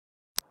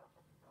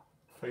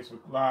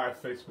Facebook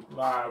Live,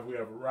 we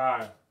have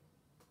arrived.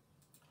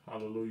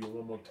 Hallelujah,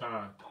 one more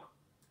time.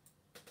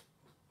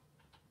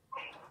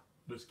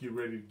 Let's get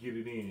ready to get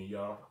it in,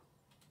 y'all.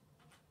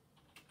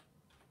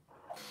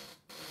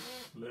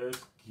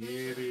 Let's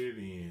get it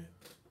in.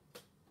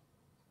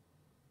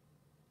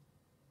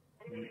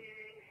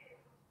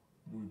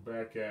 We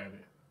back at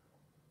it.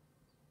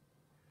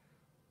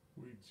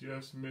 We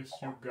just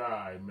missed your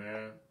guy,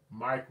 man.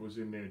 Mike was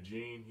in there,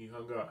 Gene. He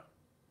hung up.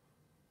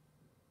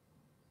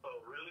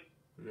 Oh, really?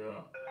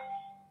 Yeah.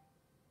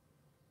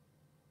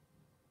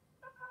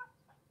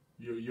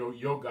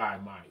 Your guy,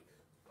 Mike.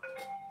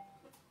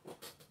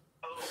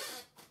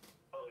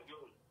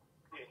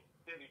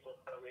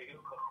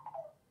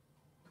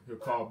 He'll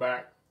call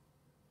back.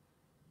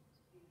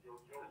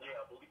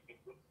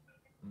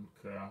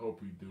 Okay, I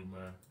hope he do,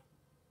 man.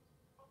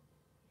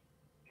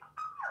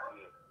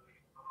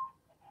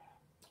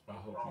 I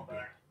hope he do. I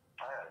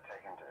gotta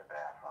take him to the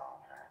bathroom.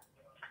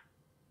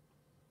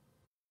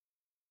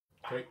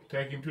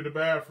 Take him to the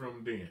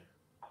bathroom then.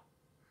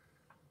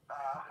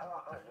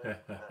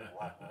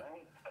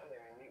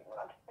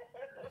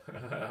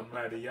 I'm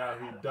at a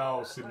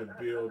Yahudah in the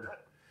building.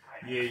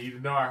 Yeah, you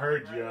know I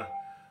heard you.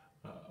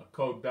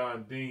 Coach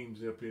Don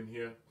Deems up in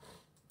here.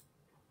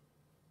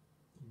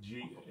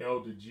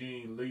 Elder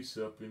Gene,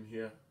 Lisa up in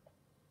here.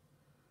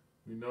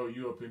 We know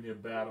you up in here,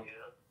 Battle.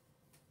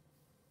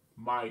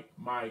 Mike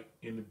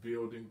in the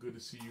building. Good to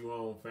see you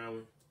on,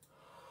 family.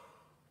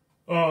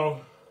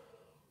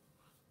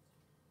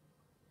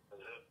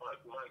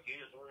 Mike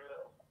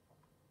Israel.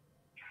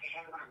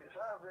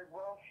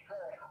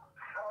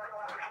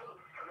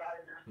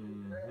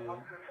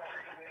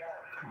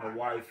 My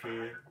wife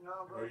in.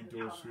 How you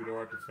doing,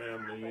 sweetheart? The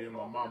family in.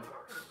 My mama.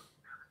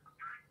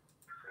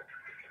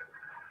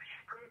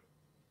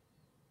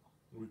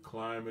 We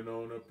climbing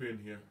on up in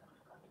here.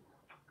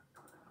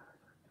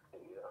 Yeah,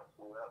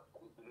 well,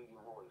 we believe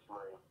your voice,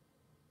 man.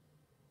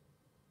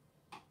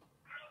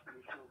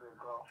 You feel good,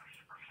 bro?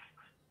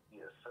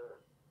 Yes, sir.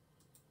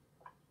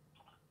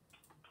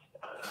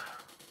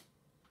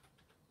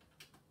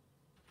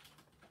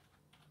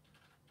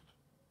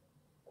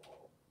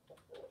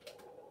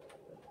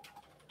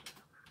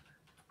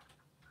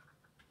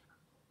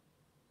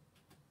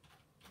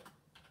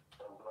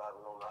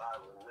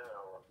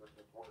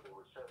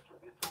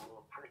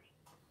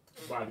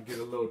 About to get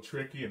a little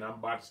tricky, and I'm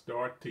about to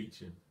start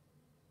teaching.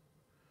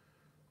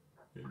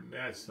 Isn't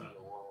that something?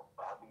 I'll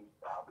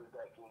be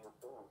back in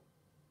soon.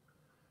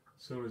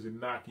 As soon as it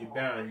knock you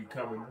down, you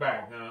coming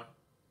back, huh?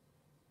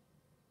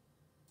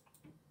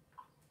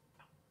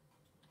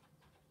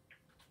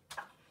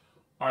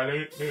 All right,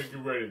 let me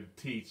get ready to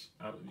teach.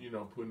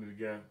 Putting it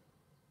together.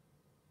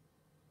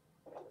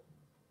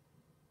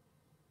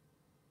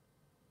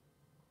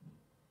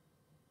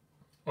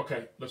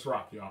 Okay, let's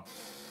rock, y'all.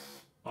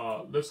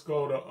 Let's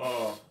go to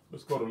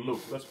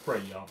Luke. Let's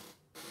pray, y'all.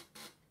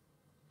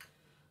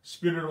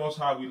 Spirit of the Most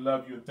High, we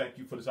love you and thank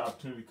you for this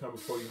opportunity to come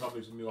before you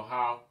humbly and know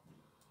how,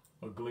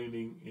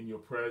 gleaning in your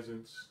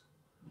presence.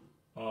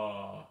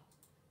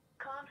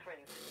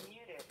 Conference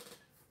muted.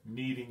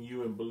 Needing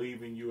you and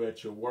believing you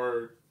at your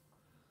word.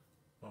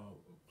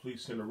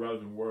 Please send a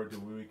relevant word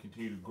that we may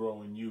continue to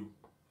grow in you.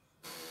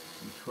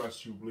 We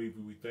trust you, believe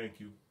you, we thank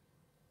you.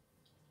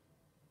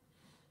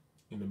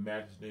 In the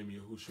majesty name of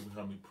Yahusha, we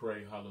humbly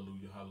pray.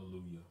 Hallelujah,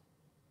 hallelujah.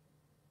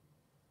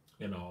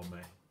 And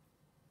amen.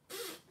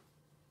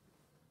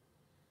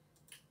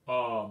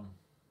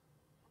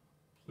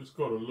 Let's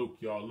go to Luke,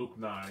 y'all. Luke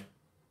 9.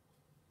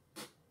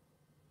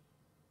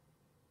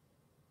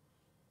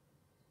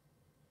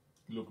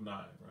 Luke 9,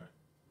 right?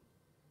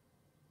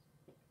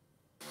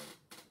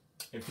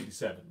 And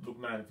 57. Luke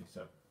 9 and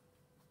 57.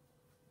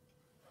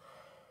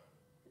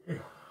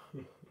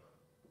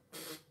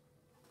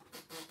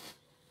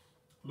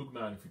 Luke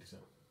 9 and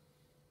 57.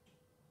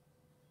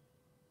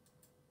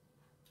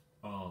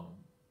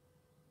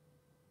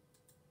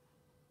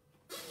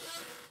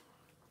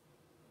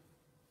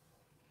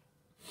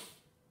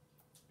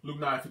 Luke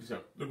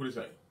 9:57. Look what it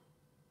says.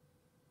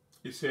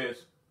 It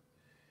says,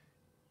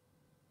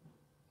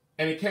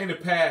 and it came to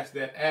pass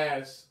that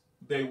as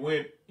they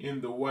went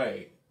in the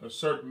way, a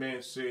certain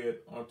man said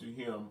unto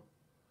him,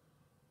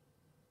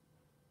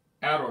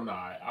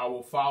 Adonai, I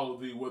will follow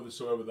thee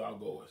whithersoever thou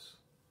goest.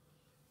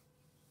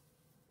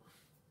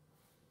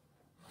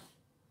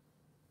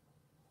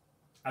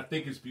 I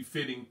think it's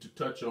befitting to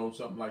touch on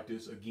something like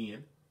this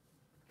again.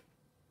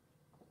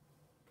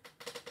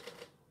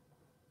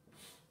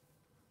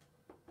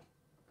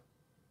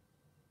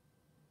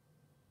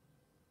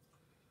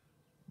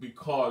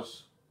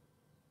 Because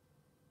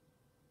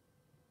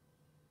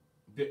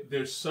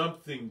there's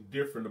something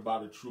different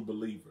about a true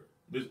believer.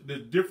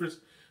 There's difference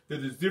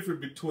that is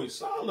different between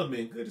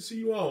Solomon. Good to see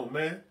you on,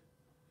 man.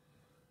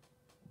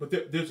 But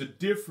there's a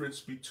difference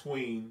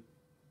between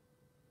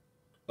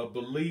a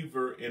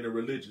believer and a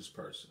religious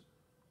person,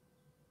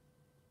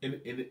 and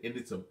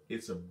it's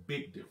a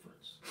big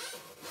difference,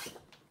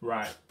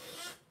 right?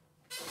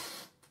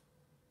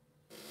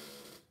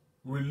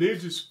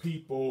 Religious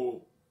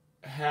people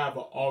have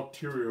an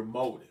ulterior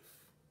motive.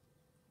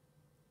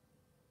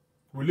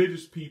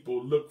 Religious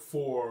people look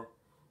for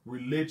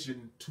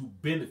religion to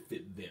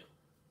benefit them.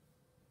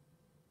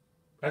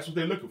 That's what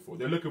they're looking for.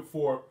 They're looking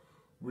for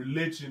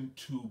religion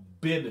to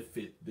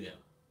benefit them.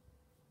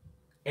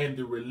 And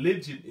the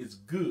religion is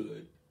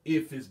good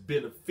if it's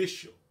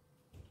beneficial.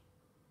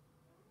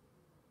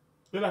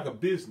 They're like a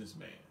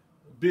businessman,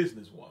 a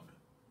businesswoman.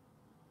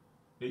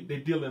 They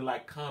deal in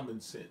like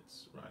common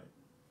sense, right?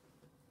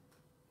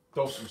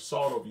 Throw some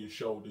salt over your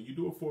shoulder. You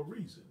do it for a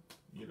reason.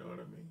 You know what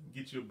I mean?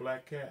 Get you a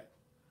black cat.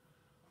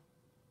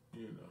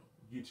 You know,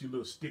 get you a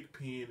little stick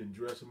pin and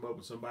dress them up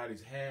with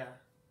somebody's hair.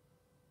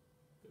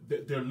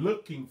 They're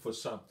looking for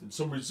something,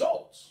 some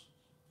results.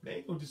 They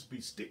ain't gonna just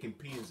be sticking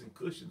pins and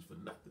cushions for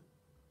nothing.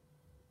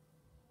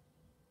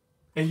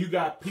 And you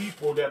got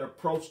people that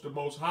approach the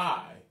Most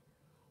High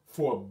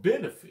for a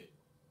benefit.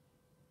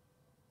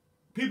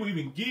 People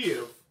even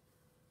give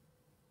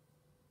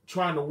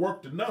trying to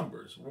work the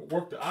numbers,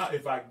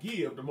 if I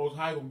give, the Most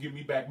High gonna give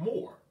me back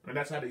more, and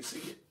that's how they see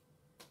it.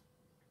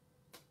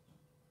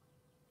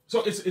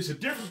 So it's a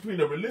difference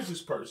between a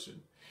religious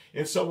person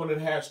and someone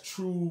that has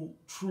true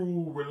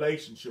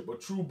relationship, a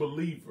true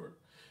believer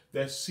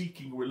that's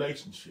seeking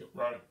relationship,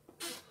 right?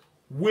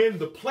 When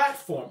the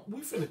platform,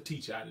 we finna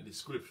teach out of this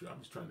scripture, I'm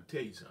just trying to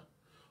tell you something.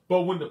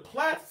 But when the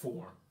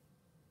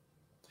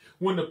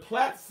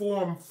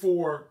platform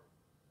for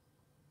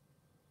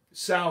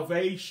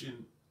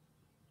salvation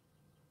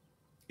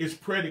is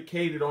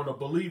predicated on a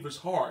believer's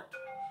heart,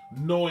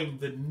 knowing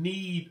the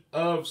need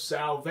of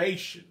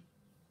salvation,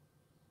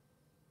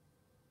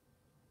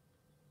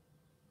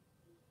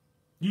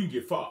 you can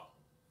get far.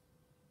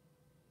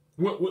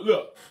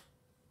 Look.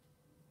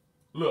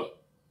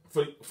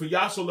 For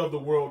Yah so loved the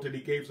world that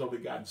he gave his only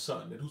begotten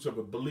Son, that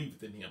whosoever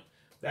believeth in him,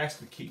 that's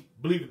the key.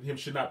 Believeth in him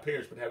should not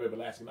perish but have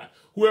everlasting life.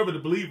 Whoever the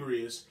believer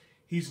is,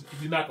 he's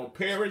not going to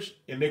perish,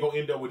 and they're going to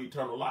end up with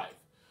eternal life.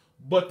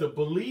 But the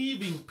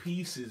believing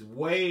piece is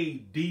way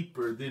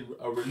deeper than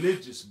a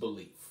religious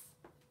belief.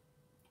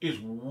 It's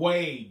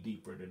way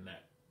deeper than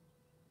that.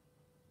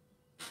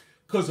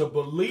 Because a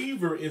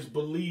believer is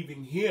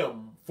believing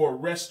him for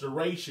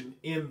restoration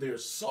in their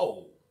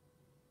soul.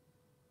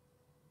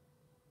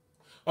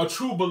 A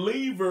true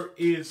believer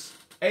is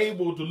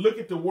able to look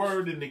at the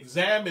word and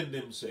examine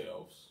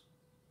themselves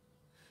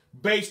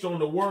based on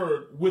the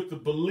word with the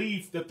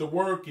belief that the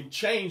word can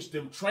change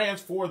them,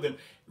 transform them,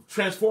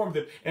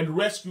 and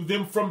rescue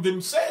them from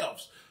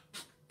themselves.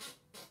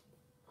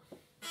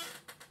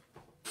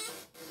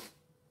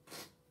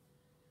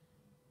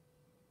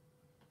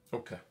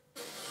 Okay.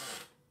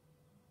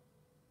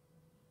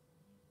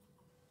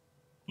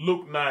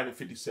 Luke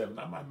 9:57.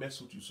 I might mess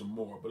with you some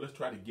more, but let's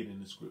try to get in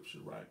the scripture,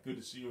 right? Good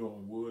to see you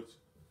on Woods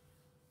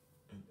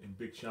and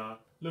Big Sean.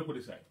 Look what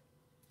it says.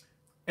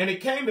 And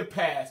it came to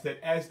pass that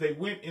as they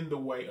went in the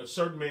way, a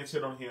certain man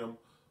said on him,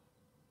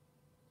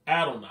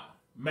 Adonai,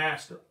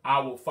 Master, I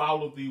will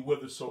follow thee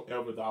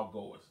whithersoever thou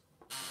goest.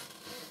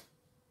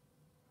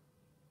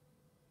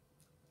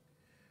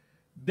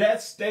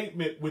 That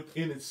statement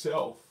within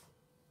itself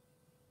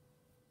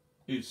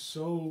is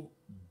so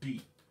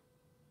deep.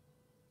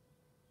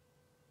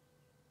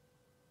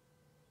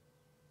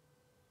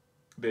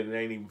 That it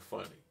ain't even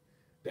funny.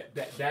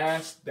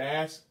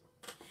 That's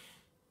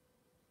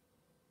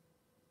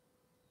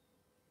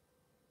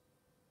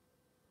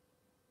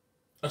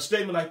a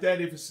statement like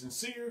that, if it's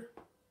sincere,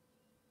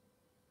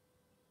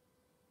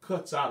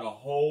 cuts out a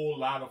whole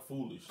lot of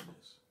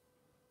foolishness.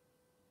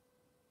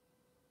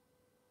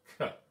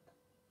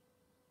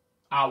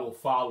 I will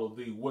follow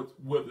thee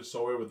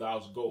whithersoever thou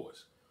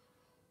goest.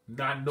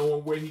 Not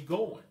knowing where he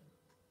going.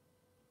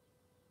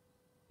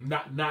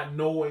 Not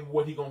knowing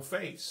what he gonna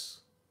face.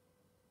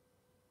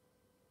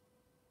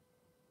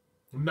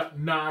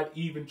 Not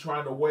even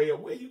trying to weigh up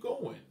where you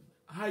going.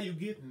 How you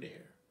getting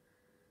there?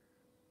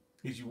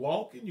 Is you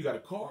walking? You got a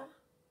car?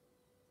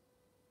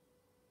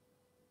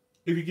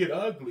 If you get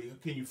ugly,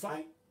 can you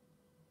fight?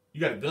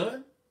 You got a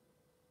gun?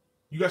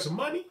 You got some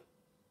money?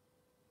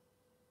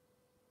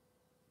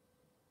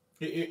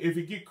 If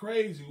you get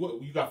crazy,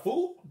 what you got?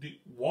 Food?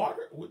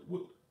 Water? What,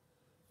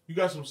 you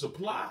got some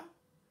supply?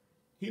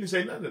 He didn't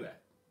say none of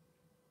that.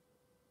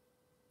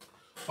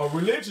 A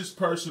religious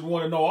person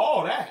want to know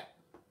all that.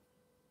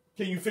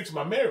 Can you fix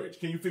my marriage?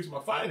 Can you fix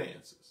my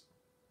finances?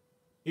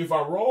 If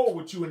I roll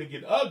with you and it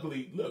get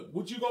ugly, look,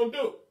 what you gonna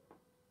do?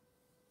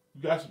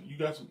 You got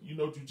some, you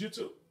know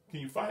jujitsu? Can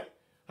you fight?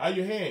 How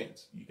your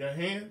hands? You got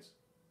hands?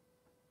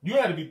 You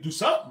got to do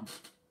something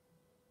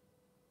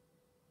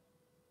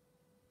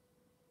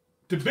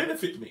to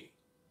benefit me.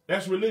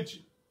 That's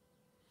religion.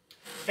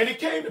 And it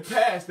came to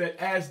pass that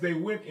as they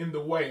went in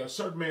the way, a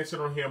certain man said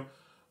on him,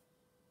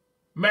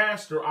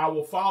 Master, I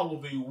will follow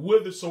thee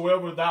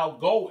whithersoever thou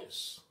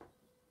goest.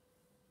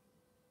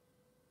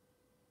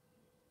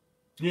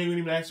 You ain't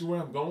even ask me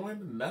where I'm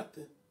going?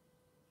 Nothing.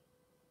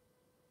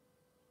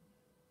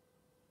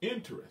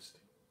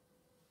 Interesting.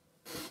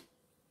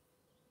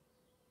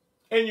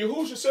 And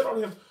Yahusha said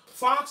on him,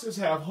 foxes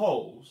have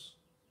holes,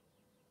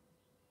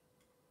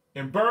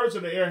 and birds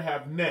of the air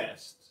have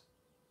nests,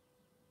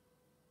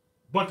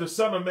 but the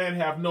Son of Man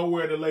have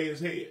nowhere to lay his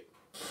head.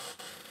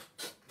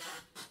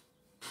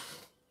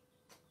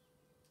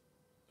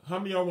 How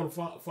many of y'all want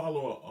to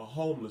follow a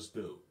homeless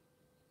dude?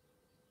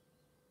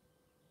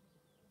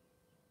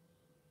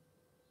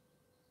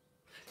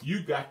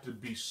 You got to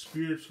be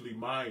spiritually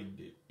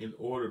minded in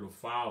order to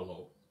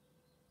follow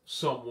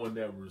someone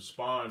that will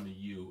respond to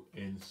you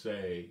and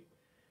say,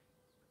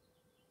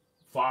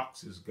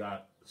 foxes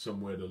got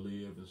somewhere to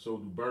live and so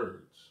do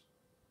birds.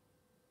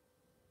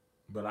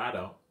 But I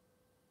don't.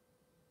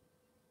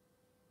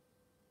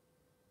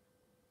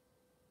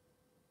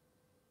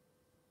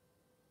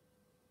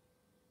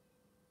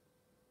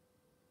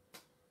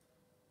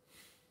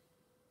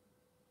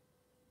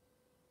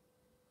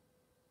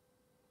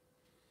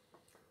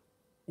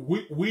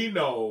 We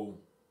know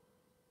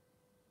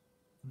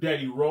that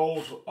he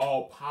rose with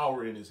all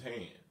power in his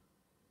hand.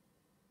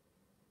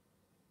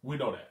 We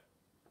know that.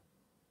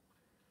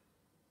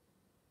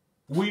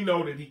 We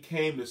know that he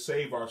came to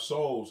save our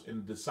souls,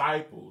 and the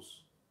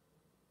disciples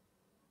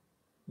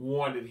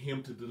wanted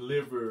him to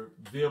deliver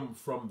them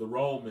from the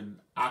Roman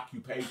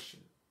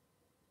occupation.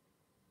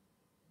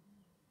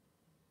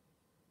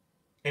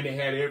 And they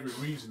had every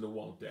reason to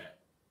want that.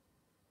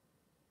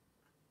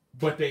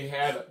 But they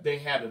had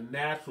a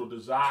natural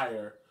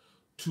desire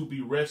to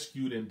be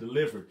rescued and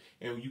delivered.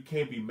 And you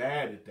can't be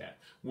mad at that.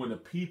 When the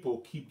people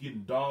keep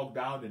getting dogged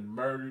out and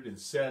murdered and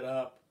set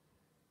up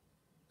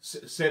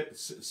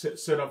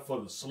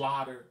for the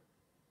slaughter,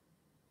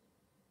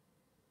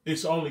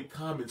 it's only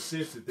common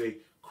sense that they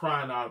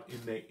crying out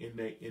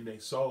in their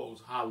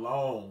souls, how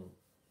long?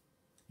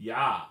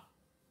 Yah.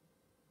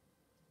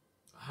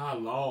 How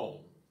long?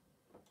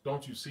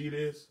 Don't you see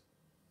this?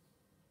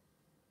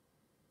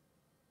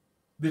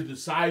 The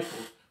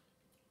disciples,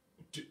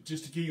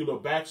 just to give you a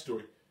little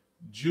backstory,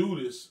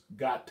 Judas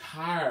got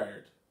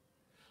tired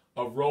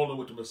of rolling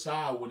with the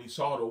Messiah when he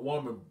saw the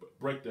woman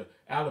break the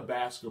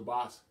alabaster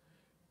box.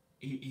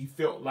 He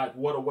felt like,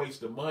 what a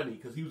waste of money,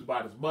 because he was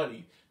about his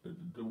money.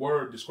 The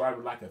word described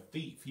him like a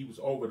thief. He was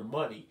over the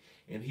money,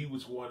 and he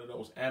was one of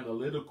those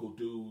analytical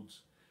dudes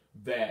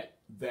that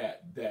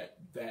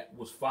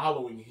was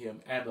following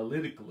him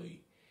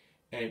analytically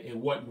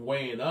and wasn't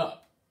weighing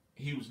up.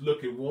 He was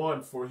looking,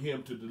 one, for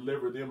him to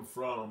deliver them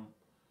from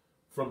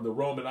the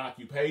Roman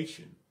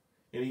occupation.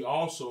 And he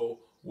also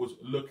was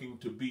looking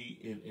to be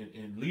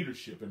in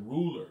leadership and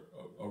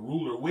a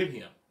ruler with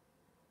him.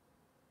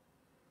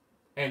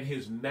 And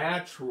his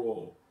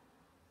natural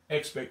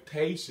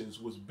expectations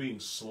was being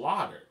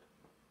slaughtered.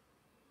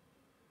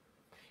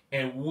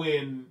 And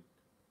when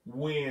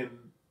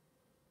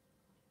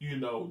you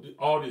know,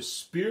 all this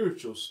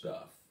spiritual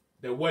stuff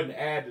that wasn't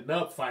adding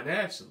up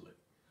financially,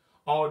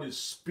 all this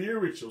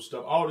spiritual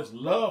stuff, all this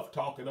love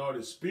talk and all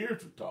this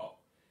spiritual talk,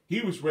 he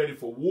was ready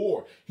for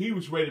war. He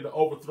was ready to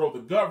overthrow the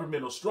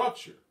governmental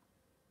structure.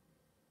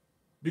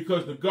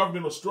 Because the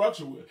governmental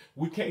structure,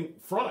 we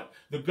can't front.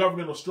 The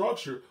governmental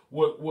structure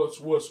was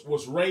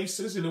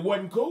racist, and it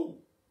wasn't cool.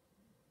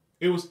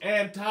 It was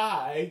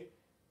anti-Israel.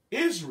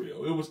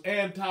 It was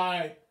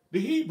anti the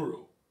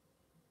Hebrew.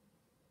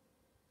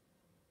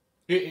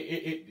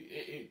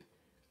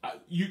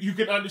 You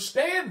can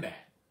understand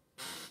that.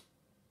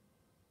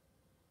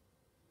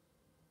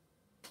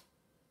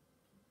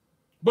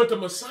 But the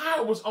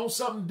Messiah was on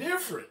something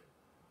different.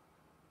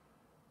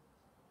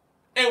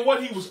 And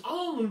what he was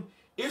on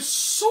is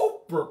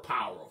super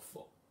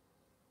powerful.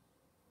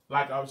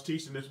 Like I was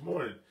teaching this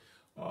morning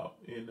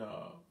in 2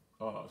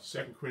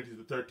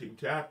 Corinthians, the 13th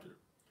chapter.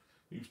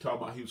 He was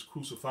talking about he was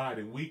crucified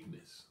in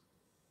weakness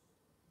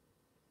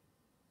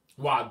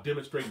while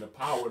demonstrating the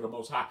power of the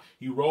Most High.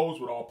 He rose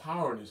with all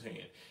power in his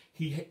hand.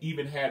 He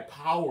even had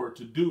power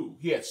to do.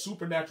 He had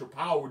supernatural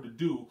power to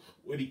do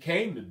what he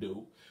came to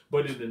do.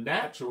 But in the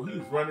natural, he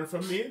was running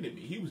from the enemy.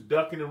 He was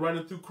ducking and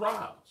running through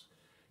crowds,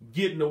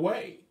 getting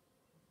away.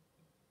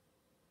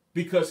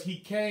 Because he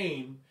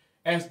came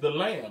as the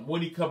lamb.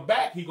 When he come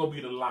back, he going to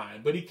be the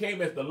lion. But he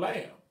came as the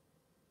lamb.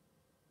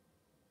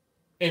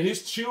 And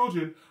his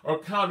children are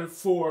counted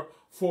for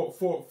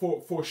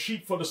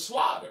sheep for the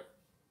slaughter.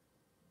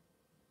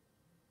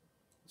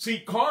 See,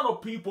 carnal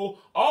people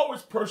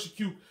always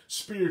persecute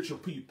spiritual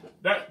people.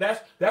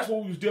 That's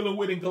what we was dealing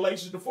with in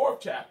Galatians, the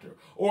 4th chapter,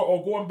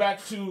 or going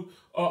back to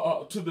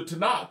the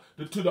Tanakh,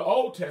 to the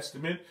Old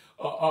Testament.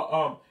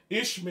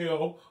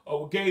 Ishmael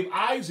gave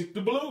Isaac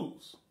the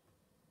blues.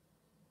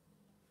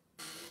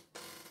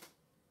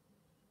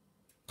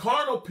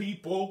 Carnal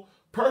people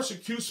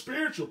persecute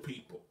spiritual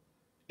people,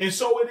 and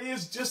so it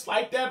is just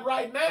like that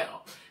right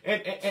now.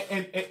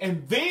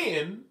 And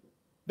then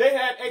they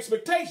had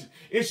expectation.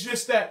 It's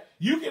just that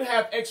you can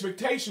have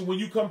expectation when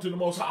you come to the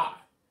Most High.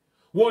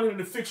 Want him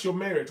to fix your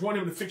marriage. Want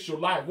him to fix your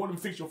life. Want him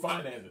to fix your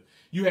finances.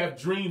 You have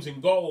dreams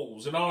and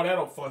goals and all that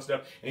old fun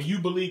stuff. And you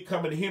believe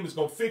coming to him is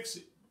going to fix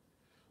it.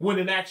 When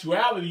in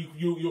actuality,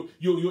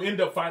 you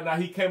end up finding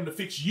out he came to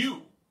fix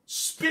you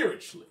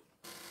spiritually.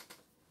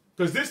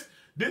 Because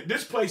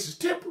this place is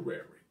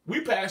temporary.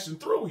 We passing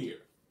through here.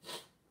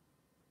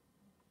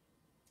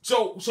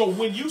 So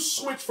when you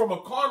switch from a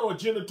carnal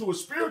agenda to a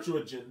spiritual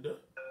agenda,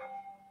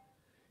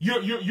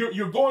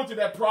 You're going through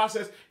that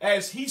process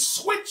as he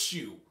switched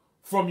you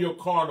from your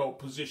carnal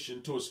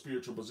position to a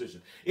spiritual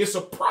position. It's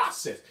a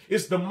process.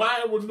 It's the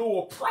mind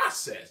renewal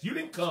process. You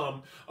didn't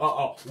come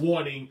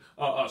wanting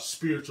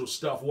spiritual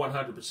stuff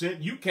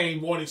 100%. You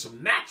came wanting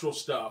some natural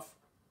stuff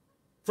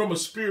from a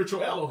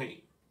spiritual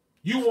Elohim.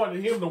 You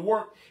wanted him to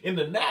work in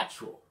the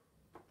natural.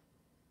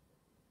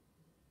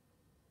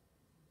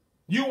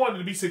 You wanted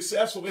to be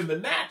successful in the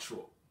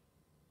natural.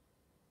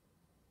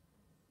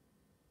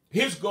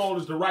 His goal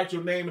is to write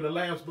your name in the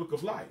Lamb's Book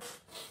of Life.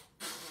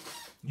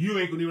 You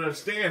ain't gonna even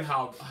understand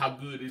how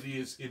good it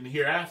is in the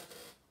hereafter.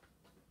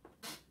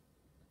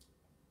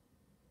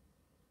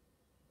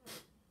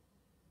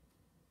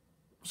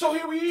 So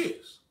here he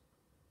is.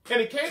 And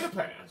it came to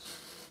pass,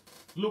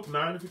 Luke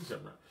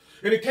 9:57, right?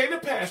 And it came to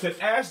pass that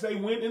as they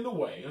went in the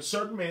way, a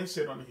certain man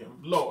said unto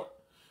him, Lord,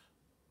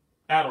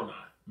 Adonai,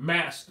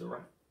 Master,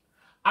 right?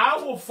 I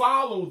will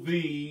follow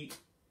thee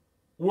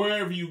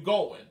wherever you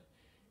going.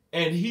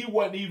 And he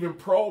wasn't even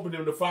probing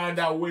him to find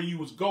out where you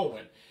was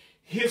going.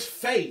 His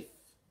faith,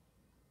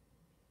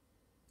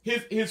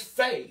 his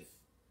faith,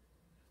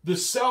 the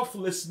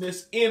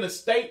selflessness in a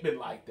statement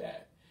like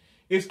that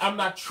is, I'm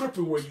not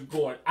tripping where you're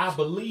going. I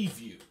believe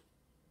you.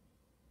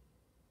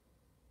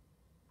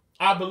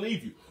 I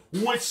believe you.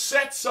 Which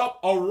sets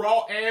up a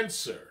raw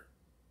answer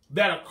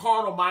that a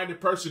carnal-minded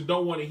person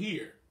don't want to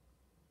hear.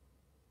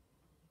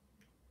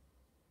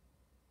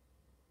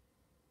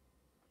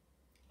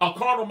 A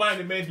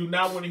carnal-minded man do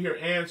not want to hear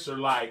an answer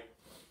like,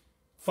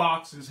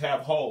 foxes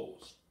have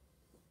holes.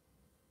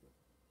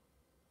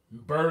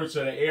 Birds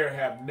of the air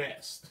have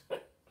nests.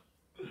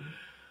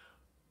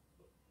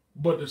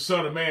 But the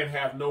Son of Man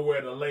have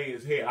nowhere to lay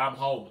his head. I'm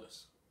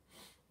homeless.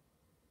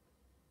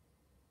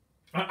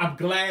 I'm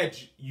glad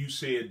you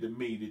said to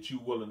me that you're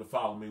willing to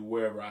follow me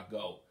wherever I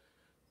go.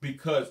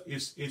 Because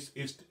it's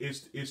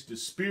the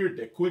spirit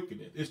that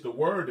quickeneth. It's the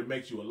word that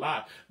makes you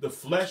alive. The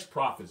flesh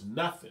profits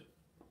nothing.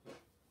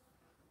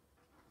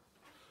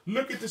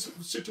 Look at this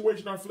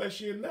situation our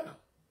flesh in now.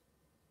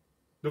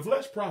 The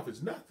flesh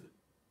profits nothing.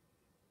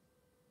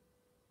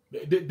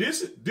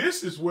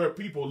 This is where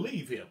people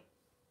leave him.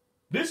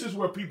 This is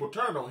where people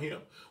turn on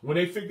him. When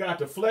they figure out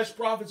the flesh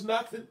profits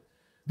nothing,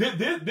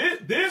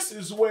 this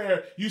is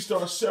where you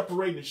start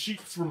separating the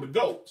sheep from the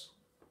goats.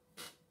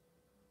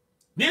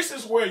 This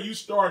is where you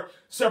start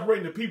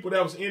separating the people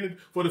that was in it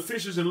for the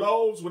fishes and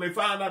loaves when they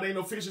find out there ain't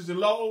no fishes and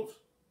loaves.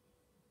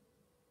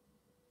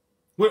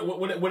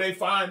 When they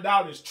find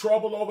out there's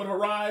trouble over the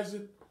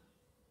horizon,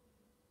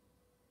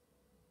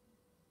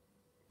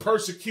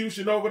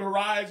 persecution over the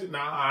horizon,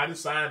 nah, I didn't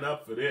sign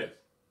up for this.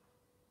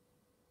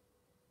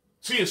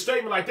 See, a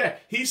statement like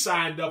that, he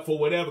signed up for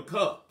whatever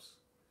comes.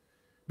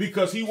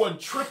 Because he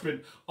wasn't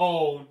tripping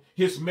on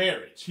his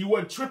marriage. He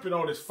wasn't tripping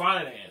on his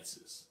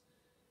finances.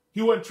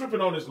 He wasn't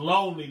tripping on his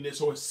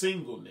loneliness or his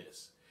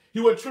singleness.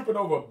 He wasn't tripping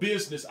over a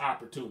business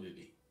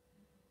opportunity.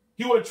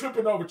 He wasn't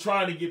tripping over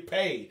trying to get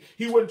paid.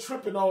 He wasn't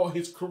tripping on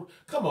his career.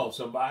 Come on,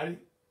 somebody.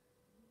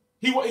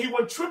 He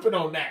wasn't tripping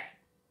on that.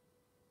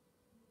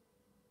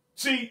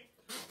 See,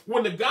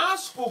 when the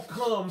gospel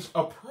comes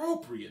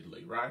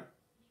appropriately, right?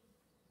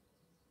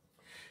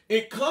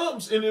 It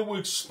comes and it will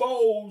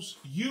expose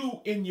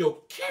you in your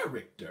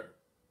character,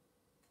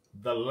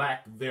 the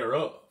lack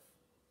thereof.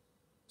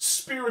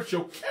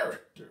 Spiritual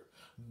character,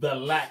 the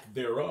lack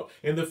thereof.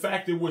 And the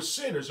fact that we're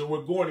sinners and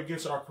we're going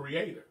against our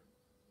Creator.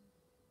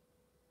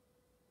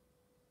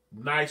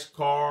 Nice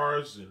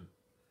cars and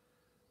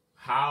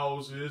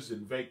houses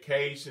and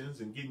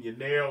vacations and getting your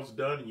nails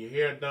done and your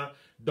hair done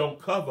don't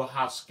cover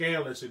how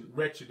scandalous and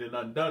wretched and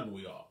undone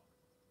we are.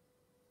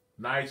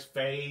 Nice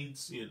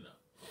fades, you know.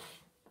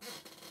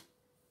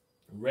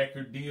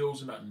 Record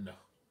deals, nothing. No.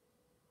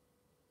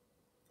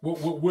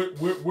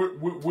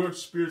 We're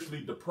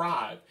spiritually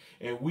deprived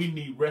and we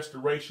need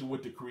restoration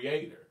with the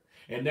Creator.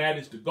 And that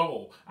is the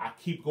goal. I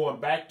keep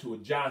going back to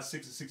it. John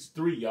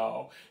 6:63,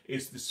 y'all.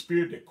 It's the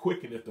spirit that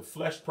quickeneth, the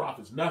flesh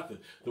profits nothing.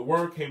 The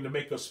word came to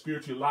make us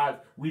spiritually alive,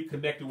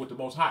 reconnected with the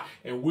Most High.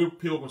 And we're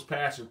pilgrims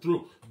passing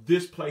through.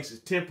 This place is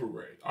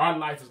temporary. Our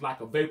life is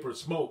like a vapor of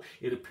smoke.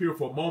 It appear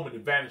for a moment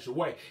and vanish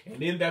away.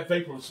 And in that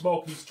vapor of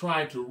smoke, he's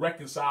trying to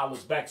reconcile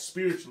us back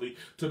spiritually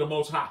to the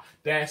Most High.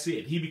 That's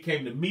it. He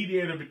became the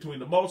mediator between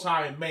the Most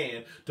High and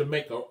man to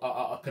make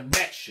a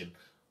connection.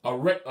 A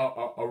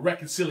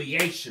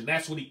reconciliation.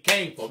 That's what he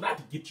came for, not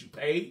to get you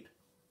paid.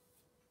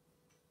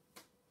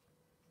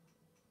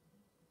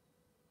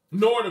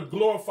 Nor to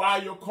glorify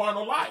your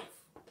carnal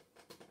life.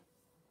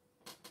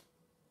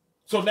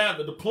 So now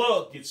that the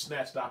plug gets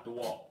snatched out the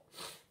wall.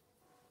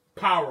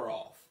 Power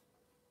off.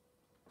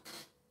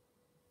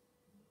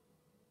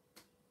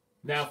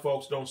 Now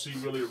folks don't see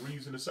really a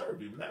reason to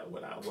serve him. Now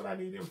what I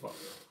need him for.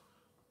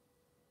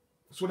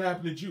 That's what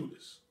happened to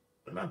Judas.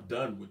 And I'm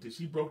done with this.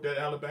 He broke that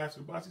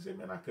alabaster box. He said,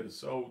 man, I could have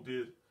sold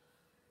this.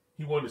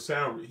 He wanted to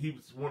sound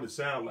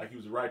like he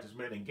was a righteous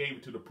man and gave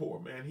it to the poor.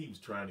 Man, he was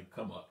trying to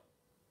come up.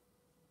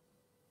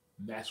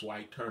 And that's why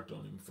he turned on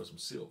him for some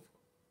silver.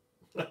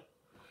 And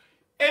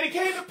it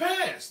came to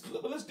pass.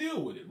 Let's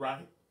deal with it,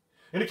 right?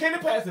 And it came to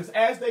pass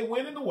as they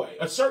went in the way,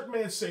 a certain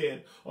man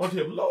said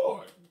unto him,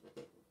 Lord,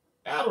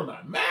 Adonai,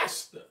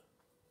 Master,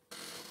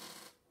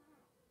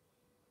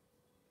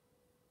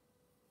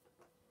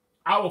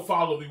 I will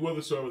follow thee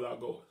whithersoever thou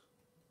goest.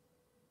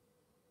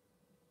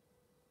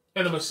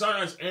 And the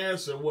Messiah's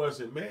answer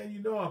wasn't, man,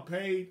 you know I'm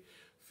paid.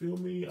 Feel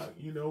me?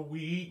 We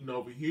eating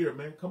over here,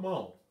 man. Come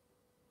on.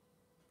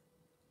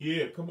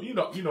 Yeah, come on. You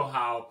know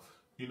how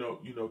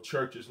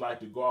churches like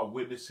to go out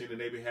witnessing, and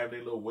they be having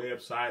their little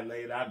website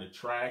laid out in the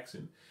tracks,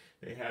 and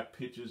they have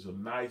pictures of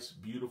nice,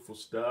 beautiful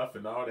stuff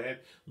and all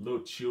that.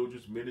 Little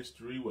children's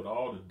ministry with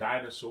all the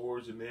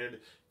dinosaurs in there, the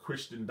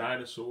Christian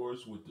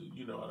dinosaurs with the,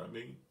 you know what I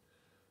mean?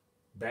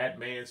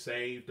 Batman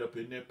saved up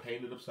in there,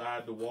 painted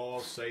upside the wall,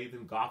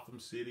 saving Gotham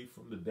City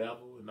from the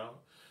devil and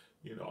all.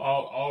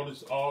 All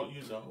this,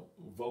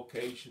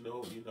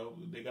 vocational,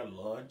 they got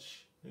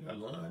lunch. They got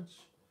lunch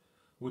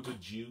with the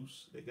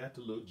juice. They got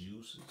the little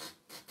juices.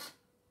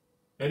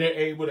 And they're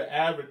able to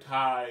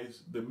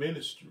advertise the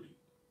ministry,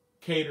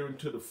 catering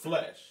to the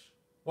flesh.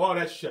 Well,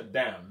 that's shut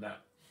down now.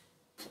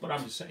 But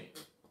I'm just saying.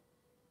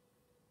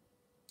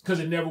 Because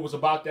it never was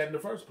about that in the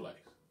first place.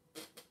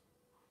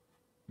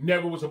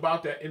 Never was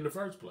about that in the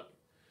first place.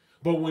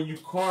 But when you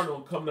carnal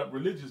and coming up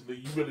religiously,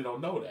 you really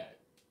don't know that.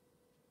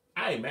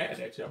 I ain't mad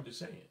at you. I'm just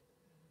saying.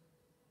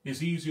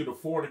 It's easier to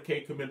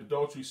fornicate, commit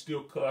adultery,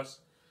 steal, cuss,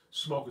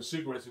 smoking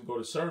cigarettes, and go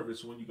to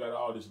service when you got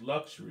all this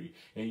luxury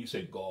and you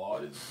say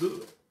God is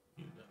good.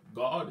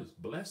 God is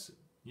blessed.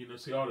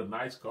 See all the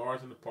nice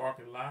cars in the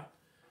parking lot.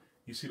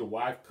 You see the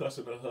wife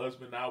cussing her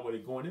husband out where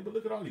they're going in. But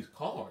look at all these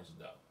cars,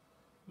 though.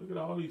 Look at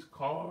all these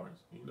cars.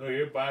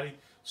 Everybody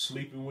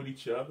sleeping with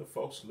each other.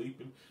 Folks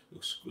sleeping,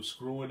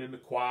 screwing in the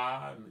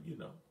choir,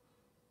 and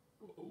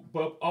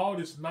But all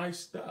this nice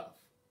stuff.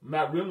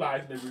 Not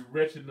realizing that we're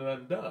wretched and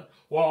undone.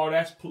 Well,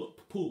 that's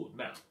pulled.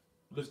 Now,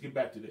 let's get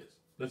back to this.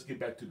 Let's get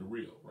back to the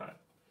real, right?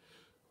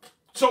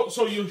 So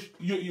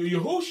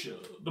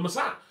Yahusha, the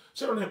Messiah,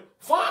 said on him,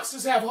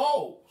 foxes have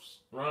holes,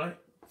 right?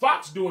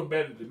 Fox doing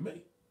better than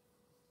me.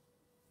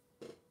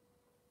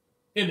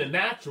 In the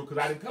natural,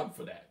 because I didn't come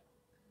for that.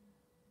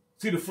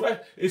 See, the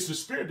flesh, it's the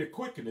spirit that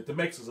quickens it, that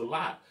makes us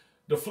alive.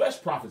 The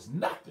flesh profits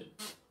nothing.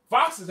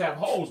 Foxes have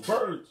holes,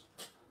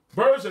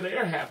 birds of the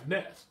air have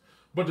nests.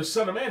 But the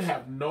Son of Man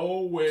have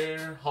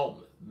nowhere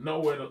homeless.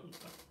 Nowhere to...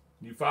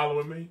 You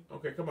following me?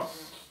 Okay, come on.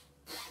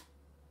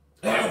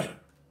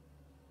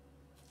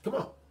 Come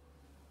on.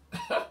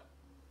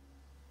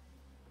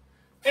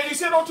 And he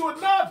said unto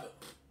another,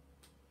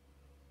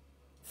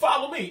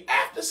 follow me.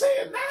 After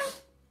saying that,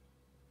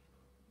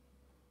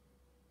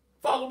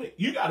 follow me.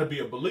 You got to be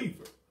a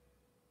believer.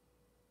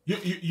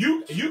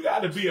 You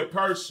got to be a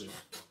person.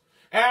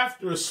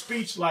 After a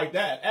speech like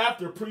that,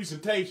 after a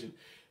presentation,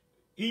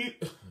 he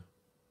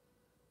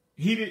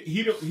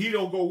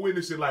don't go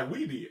witness it like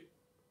we did.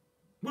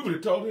 We would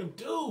have told him,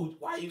 dude,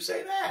 why you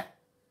say that?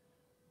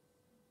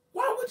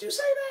 Why would you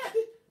say that?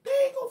 They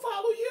ain't gonna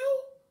follow you.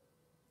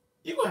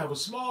 You're gonna have a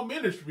small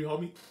ministry,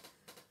 homie.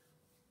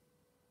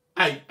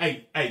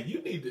 Hey,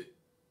 you need to.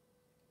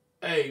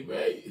 Hey,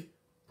 man.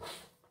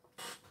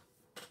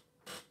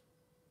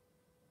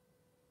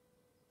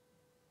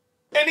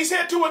 And he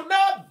said to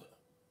another,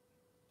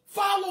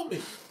 follow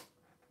me.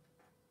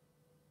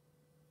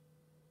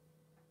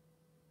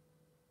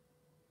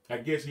 I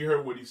guess you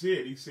heard what he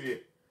said.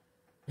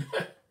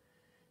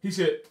 He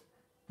said,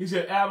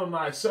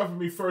 Adonai, suffer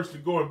me first to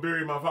go and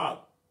bury my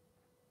father.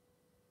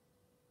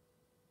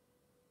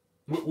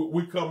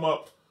 We come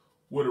up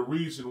with a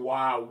reason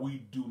why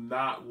we do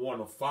not want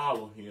to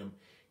follow him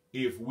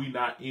if we're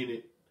not in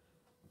it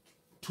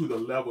to the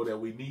level that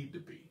we need to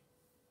be.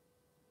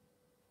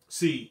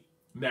 See,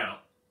 now,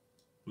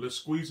 let's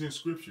squeeze in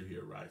scripture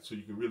here, right? So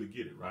you can really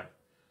get it, right?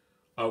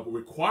 A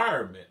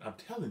requirement, I'm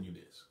telling you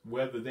this,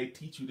 whether they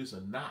teach you this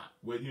or not,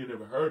 whether you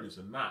never heard this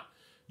or not,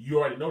 you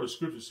already know the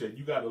scripture said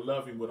you got to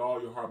love him with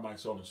all your heart, mind,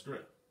 soul, and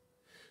strength.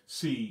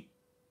 See,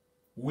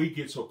 we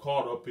get so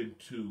caught up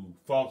into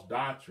false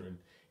doctrine,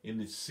 in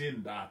this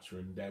sin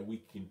doctrine, that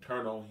we can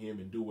turn on him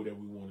and do whatever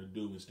we want to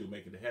do and still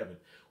make it to heaven.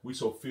 We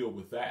so filled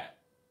with that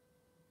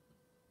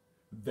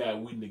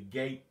we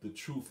negate the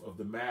truth of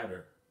the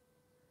matter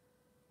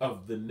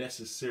of the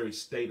necessary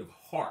state of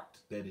heart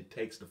that it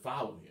takes to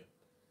follow him.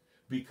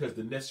 Because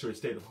the necessary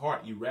state of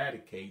heart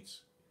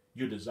eradicates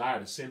your desire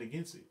to sin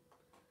against it.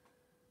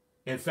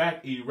 In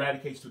fact, it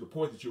eradicates to the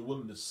point that you're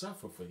willing to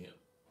suffer for him.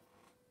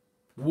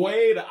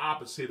 Way the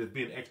opposite of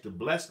being extra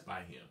blessed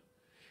by him.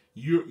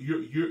 You're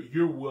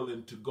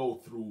willing to go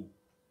through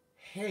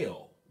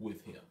hell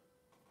with him.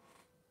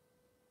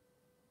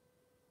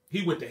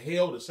 He went to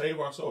hell to save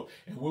our soul,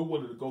 and we're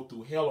willing to go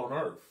through hell on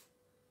earth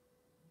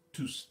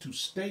to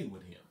stay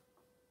with him.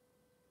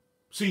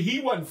 See, he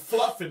wasn't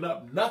fluffing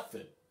up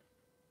nothing.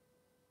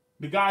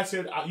 The guy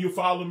said, you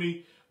follow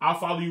me, I'll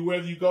follow you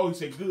wherever you go. He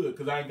said, good,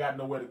 because I ain't got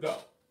nowhere to go.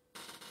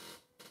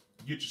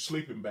 Get your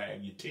sleeping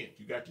bag, your tent.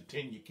 You got your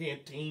tent, your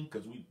canteen,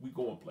 because we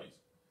going places.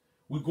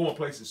 We going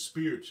places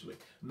spiritually,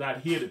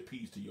 not here to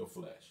appease to your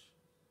flesh.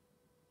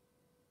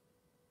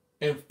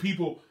 And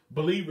people,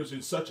 believers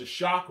in such a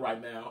shock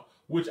right now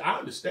which I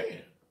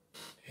understand.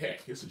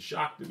 Heck, it's a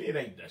shock to me. It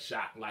ain't a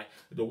shock like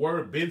the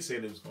word been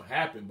said it was going to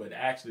happen, but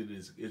actually it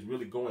is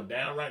really going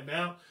down right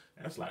now.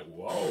 That's like,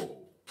 whoa,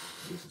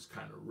 this is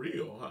kind of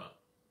real, huh?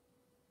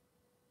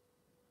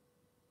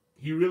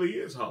 He really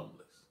is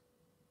homeless.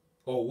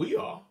 Or we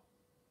are.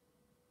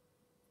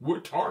 We're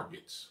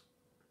targets.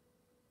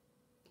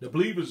 The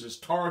believers is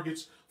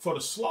targets for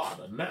the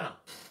slaughter now.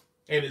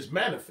 And it's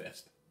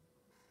manifested.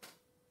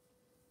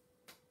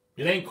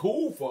 It ain't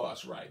cool for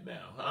us right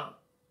now, huh?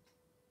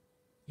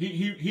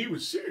 He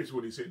was serious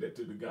when he said that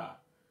to the guy.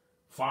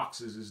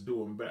 Foxes is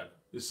doing better.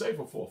 It's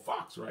safer for a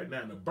fox right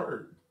now than a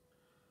bird.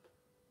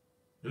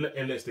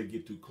 Unless they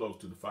get too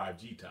close to the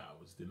 5G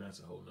towers, then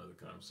that's a whole nother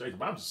conversation.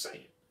 But I'm just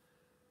saying.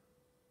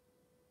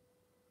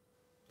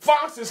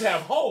 Foxes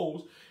have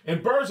holes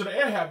and birds of the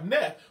air have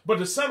nests, but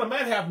the Son of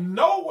Man have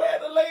nowhere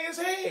to lay his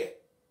head.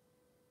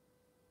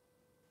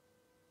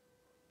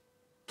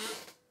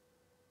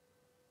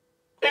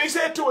 And he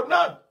said to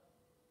another.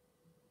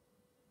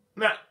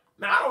 Now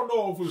I don't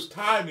know if it was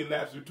time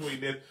elapsed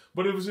between this,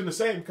 but it was in the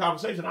same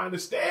conversation. I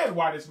understand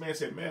why this man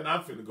said, man,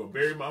 I'm finna go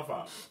bury my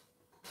father.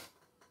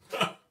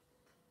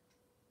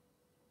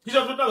 He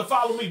said to another,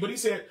 follow me. But he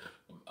said,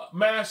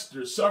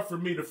 Master, suffer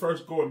me to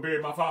first go and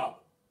bury my father.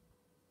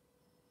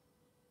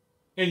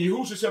 And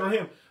Yahusha said on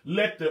him,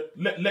 let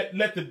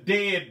the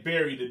dead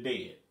bury the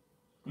dead.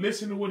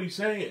 Listen to what he's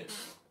saying.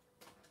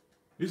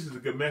 This is a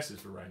good message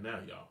for right now,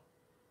 y'all.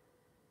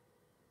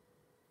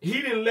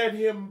 He didn't let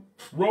him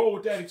roll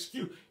with that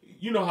excuse.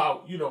 You know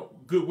how,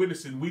 good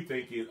witnessing we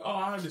think is, oh,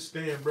 I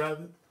understand,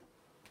 brother.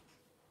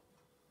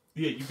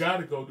 Yeah, you got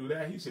to go do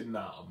that. He said,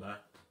 nah, man.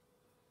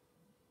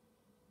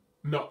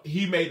 No,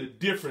 he made a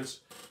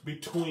difference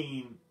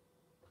between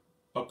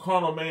a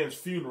carnal man's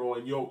funeral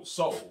and your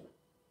soul.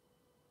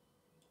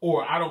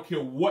 Or I don't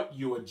care what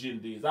your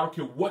agenda is. I don't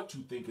care what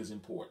you think is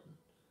important.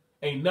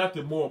 Ain't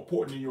nothing more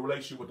important than your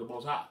relationship with the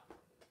Most High.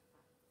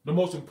 The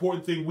most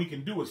important thing we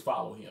can do is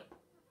follow him.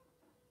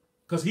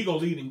 Because he going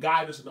to lead and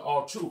guide us into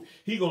all truth.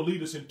 He going to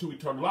lead us into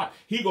eternal life.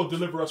 He going to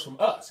deliver us from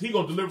us. He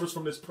going to deliver us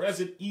from this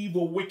present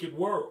evil, wicked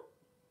world.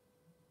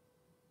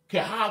 Okay,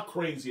 how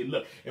crazy it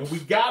look. And we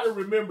got to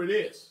remember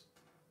this.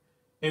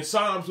 In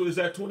Psalms, is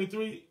that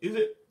 23? Is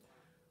it?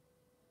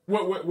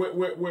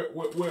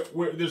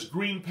 Where there's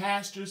green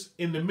pastures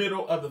in the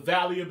middle of the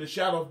valley of the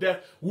shadow of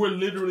death. We're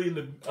literally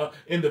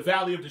in the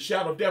valley of the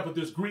shadow of death, but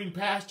there's green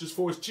pastures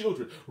for his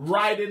children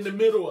right in the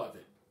middle of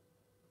it.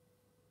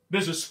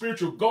 There's a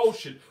spiritual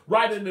Goshen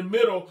right in the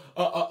middle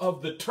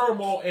of the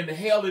turmoil and the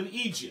hell in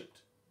Egypt.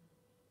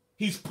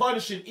 He's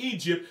punishing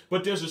Egypt,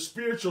 but there's a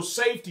spiritual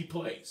safety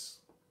place.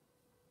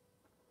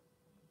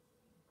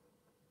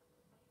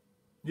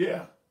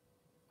 Yeah.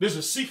 There's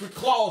a secret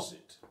closet.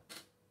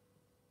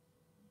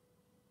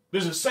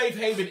 There's a safe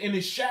haven in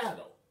his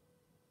shadow.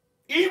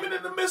 Even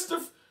in the midst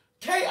of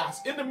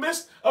chaos, in the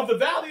midst of the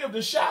valley of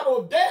the shadow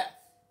of death.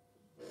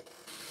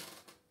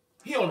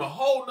 He on a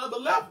whole nother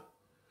level.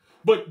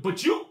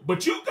 But you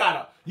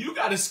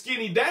gotta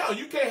skinny down.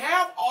 You can't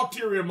have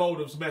ulterior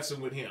motives messing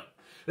with him.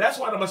 That's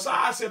why the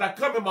Messiah said, I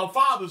come in my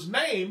Father's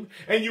name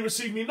and you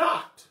receive me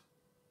not.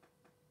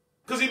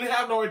 Because he didn't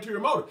have no ulterior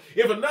motive.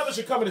 If another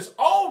should come in his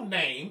own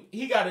name,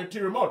 he got an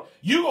ulterior motive.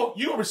 You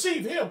gonna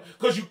receive him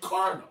because you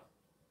carnal.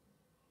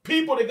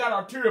 People that got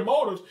ulterior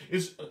motives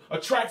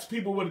attracts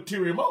people with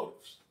ulterior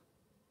motives.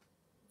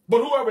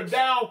 But whoever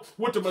down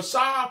with the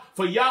Messiah,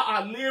 for Yah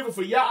I live and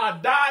for Yah I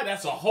die,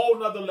 that's a whole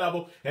nother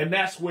level, and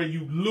that's where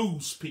you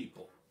lose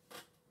people.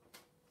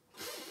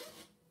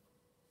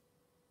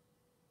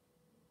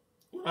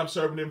 What I'm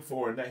serving him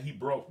for, and that he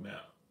broke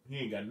now. He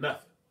ain't got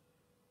nothing.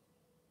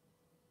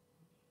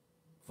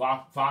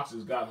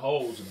 Foxes got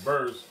holes and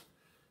birds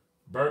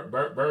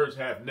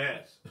have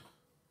nests.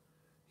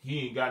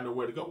 He ain't got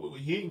nowhere to go.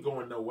 He ain't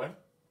going nowhere.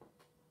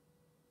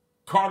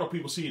 Carnal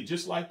people see it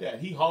just like that.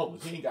 He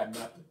homeless. He ain't got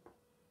nothing.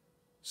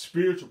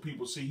 Spiritual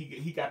people see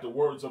he got the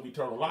words of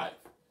eternal life.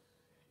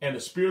 And a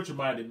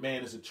spiritual-minded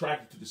man is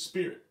attracted to the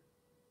spirit.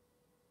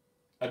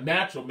 A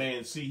natural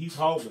man see he's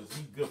homeless.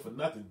 He's good for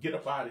nothing. Get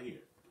up out of here.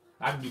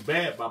 I can do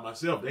bad by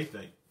myself, they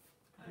think.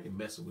 I ain't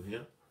messing with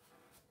him.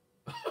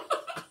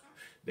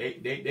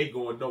 They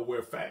going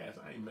nowhere fast.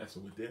 I ain't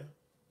messing with them.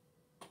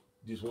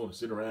 Just want to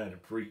sit around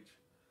and preach.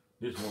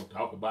 Just want to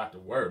talk about the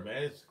word,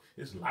 man.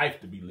 It's life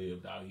to be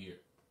lived out here.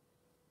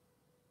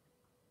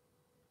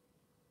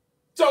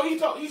 So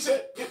he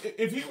said,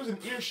 if he was in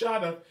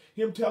earshot of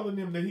him telling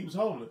them that he was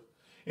homeless,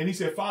 and he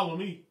said, follow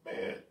me,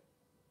 man,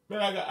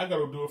 I got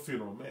to do a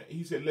funeral, man.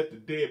 He said, let the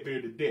dead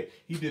bury the dead.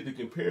 He did the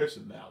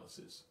comparison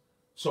analysis.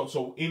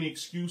 So any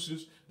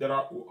excuses that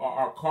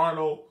our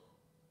carnal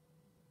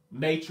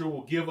nature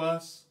will give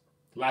us,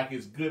 like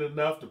it's good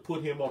enough to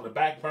put him on the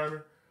back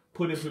burner,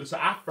 put him to the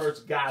side. I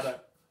first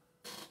gotta,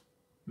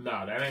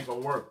 no, that ain't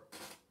gonna work.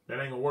 That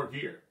ain't gonna work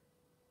here.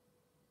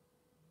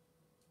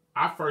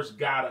 I first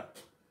gotta,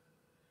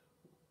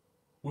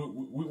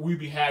 we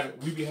be having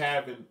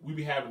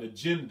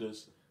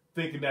agendas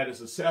thinking that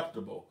it's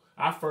acceptable.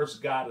 I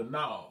first gotta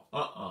know,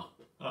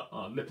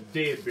 let the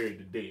dead bury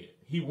the dead.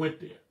 He went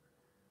there.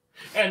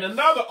 And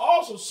another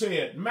also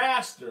said,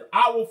 Master,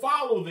 I will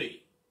follow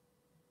thee.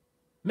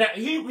 Now,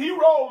 he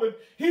rolling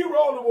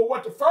with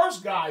what the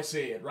first guy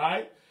said,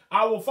 right?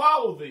 I will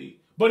follow thee.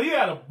 But he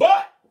had a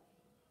but.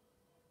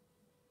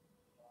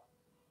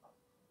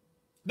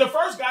 The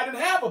first guy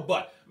didn't have a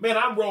but. Man,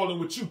 I'm rolling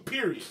with you,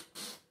 period.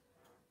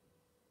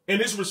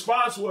 And his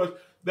response was,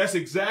 that's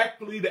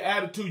exactly the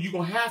attitude you're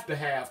going to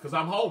have because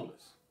I'm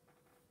homeless.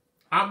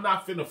 I'm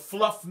not finna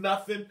fluff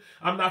nothing.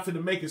 I'm not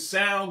finna make it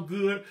sound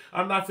good.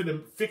 I'm not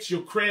finna fix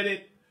your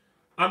credit.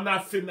 I'm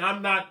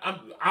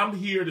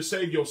here to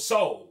save your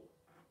soul.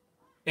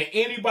 And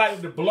anybody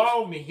that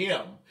belongs to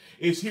him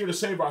is here to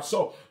save our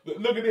soul.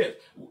 Look at this.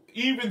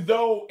 Even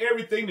though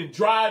everything is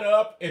dried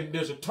up and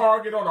there's a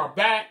target on our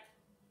back,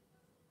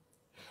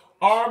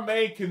 our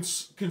main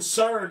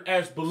concern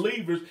as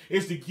believers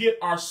is to get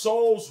our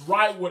souls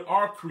right with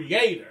our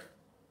Creator.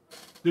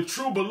 The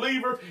true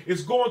believer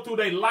is going through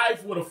their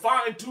life with a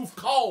fine-tooth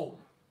comb,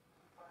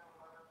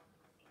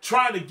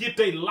 trying to get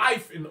their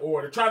life in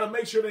order, trying to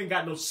make sure they ain't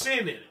got no sin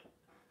in it,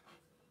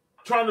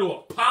 trying to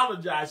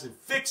apologize and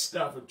fix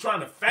stuff, and trying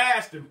to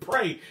fast and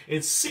pray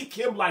and seek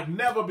him like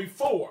never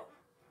before.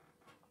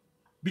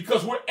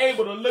 Because we're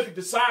able to look at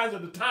the signs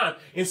of the time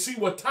and see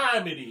what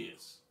time it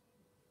is.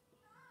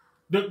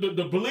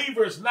 The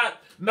believer is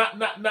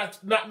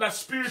not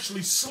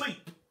spiritually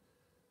asleep.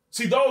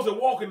 See, those that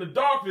walk in the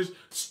darkness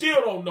still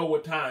don't know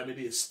what time it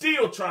is.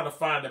 Still trying to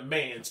find a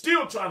man.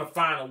 Still trying to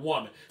find a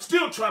woman.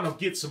 Still trying to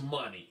get some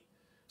money.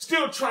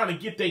 Still trying to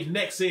get their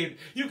necks in.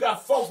 You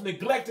got folks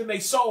neglecting their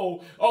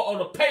soul on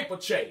a paper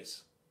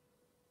chase.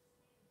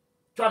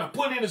 Trying to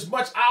put in as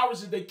much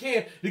hours as they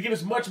can to get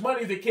as much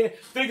money as they can.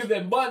 Thinking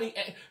that money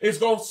is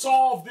going to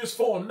solve this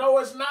for them. No,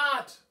 it's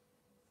not.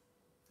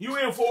 You're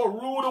in for a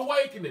rude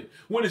awakening.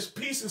 When it's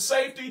peace and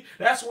safety,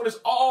 that's when it's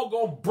all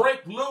going to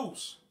break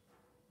loose.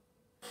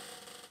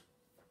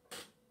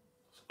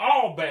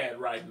 All bad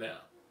right now,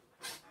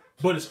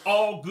 but it's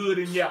all good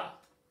in Yah.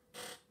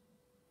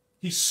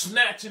 He's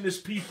snatching his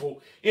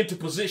people into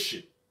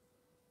position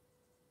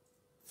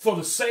for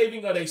the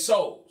saving of their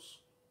souls.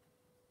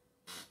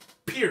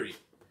 Period.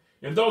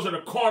 And those in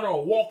the corner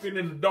are walking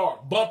in the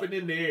dark, bumping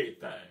into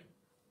everything.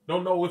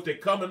 Don't know if they're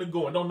coming or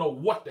going. Don't know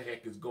what the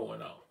heck is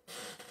going on.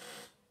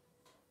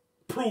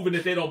 Proving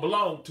that they don't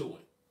belong to him.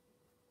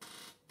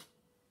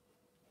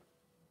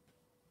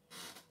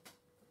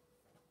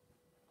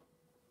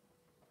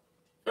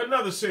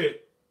 Another said,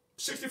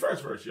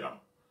 61st verse, y'all.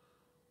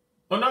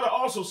 Another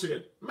also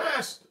said,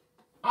 Master,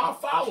 I'll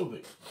follow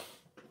thee.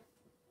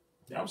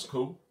 That was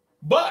cool.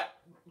 But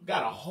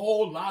got a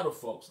whole lot of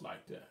folks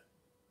like that.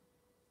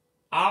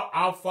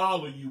 I'll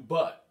follow you,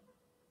 but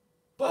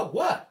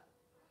what?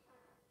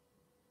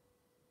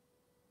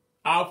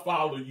 I'll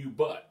follow you,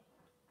 but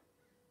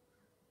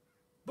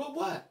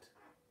what?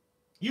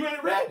 You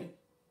ain't ready.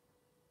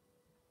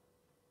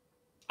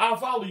 I'll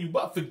follow you,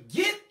 but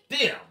forget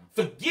them.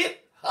 Forget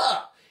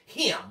her.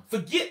 Him.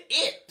 Forget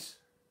it.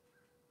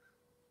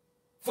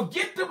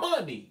 Forget the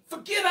money.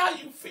 Forget how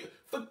you feel.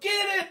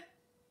 Forget it.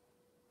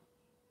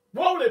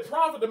 What would it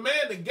profit the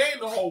man to gain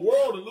the whole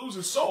world and lose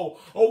his soul?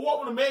 Or what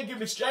would a man give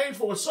in exchange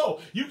for his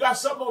soul? You got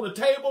something on the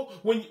table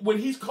when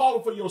he's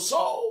calling for your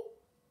soul?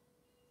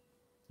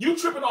 You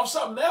tripping off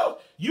something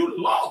else?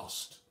 You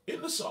lost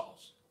in the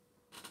sauce.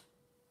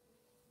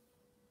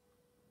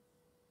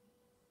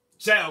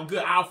 Sound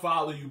good, I'll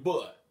follow you,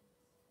 but.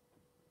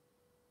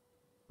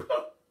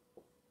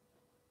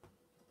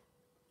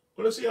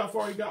 Well, let's see how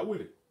far he got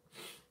with it.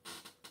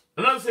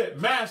 Another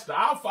said, Master,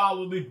 I'll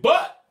follow thee,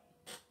 but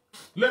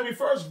let me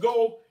first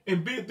go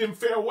and bid them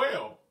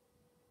farewell,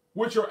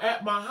 which are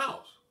at my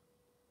house.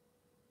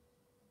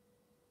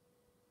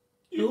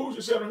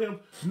 Yahudah said unto him,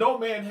 no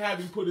man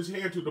having put his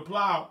hand to the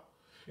plow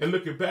and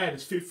looking bad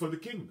is fit for the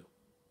kingdom.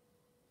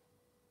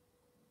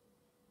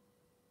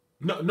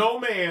 No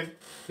man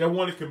that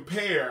want to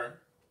compare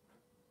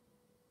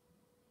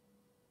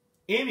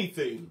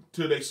anything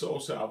to their soul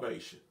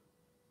salvation.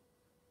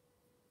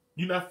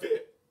 You're not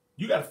fit.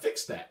 You got to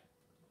fix that.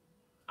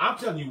 I'm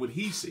telling you what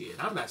he said.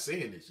 I'm not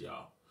saying this,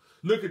 y'all.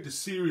 Look at the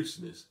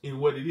seriousness in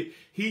what it is.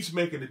 He's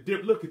making a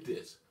difference. Look at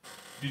this.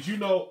 Did you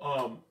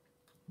know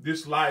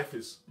this life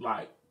is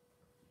like,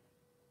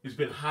 it's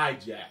been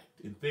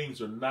hijacked and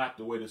things are not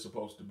the way they're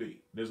supposed to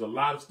be. There's a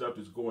lot of stuff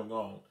that's going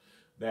on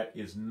that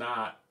is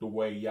not the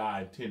way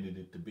Yah intended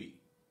it to be.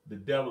 The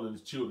devil and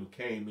his children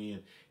came in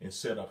and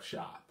set up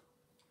shop.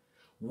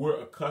 We're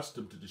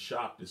accustomed to the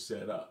shop that's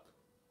set up.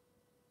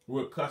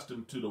 We're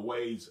accustomed to the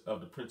ways of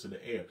the prince of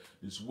the air,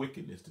 this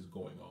wickedness that's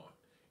going on.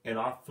 And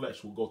our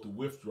flesh will go through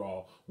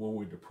withdrawal when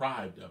we're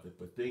deprived of it,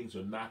 but things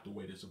are not the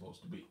way they're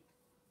supposed to be.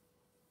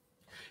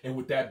 And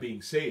with that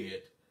being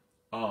said,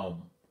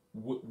 when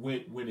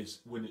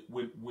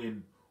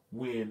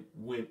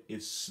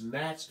it's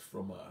snatched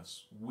from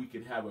us, we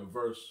can have a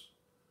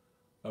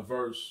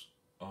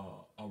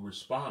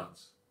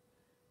response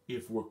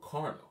if we're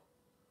carnal.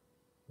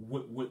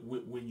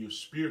 When you're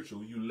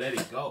spiritual, you let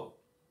it go.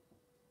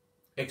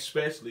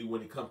 Especially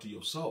when it comes to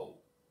your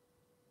soul.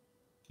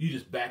 You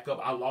just back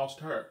up. I lost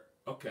her.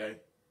 Okay.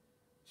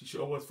 She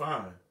sure was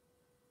fine.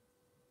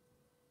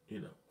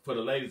 You know, for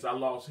the ladies, I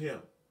lost him.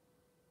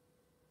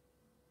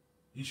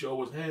 He sure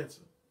was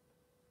handsome.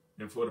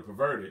 And for the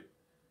perverted,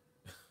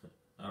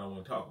 I don't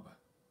want to talk about it.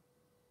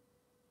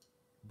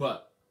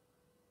 But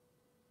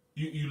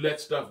you let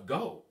stuff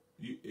go.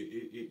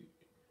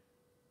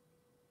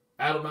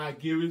 Adonai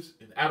giveth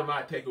and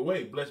Adonai take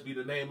away. Blessed be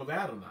the name of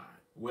Adonai.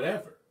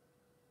 Whatever.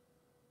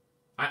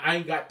 I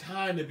ain't got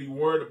time to be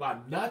worried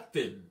about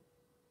nothing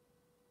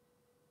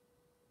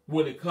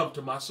when it comes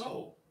to my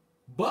soul,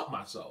 but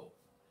my soul.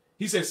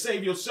 He said,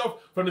 save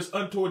yourself from this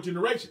untoward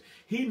generation.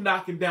 He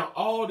knocking down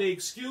all the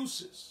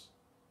excuses.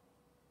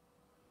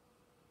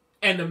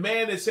 And the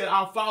man that said,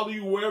 I'll follow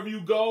you wherever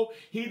you go,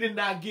 he did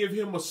not give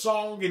him a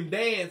song and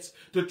dance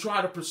to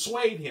try to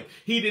persuade him.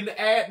 He didn't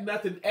add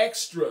nothing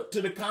extra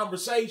to the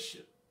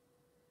conversation.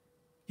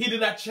 He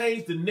did not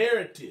change the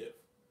narrative.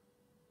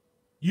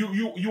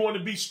 You want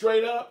to be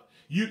straight up?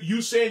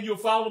 You saying you'll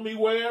follow me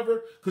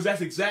wherever? Because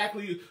that's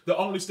exactly the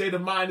only state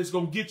of mind that's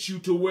going to get you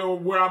to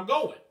where I'm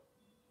going.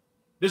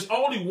 There's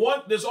only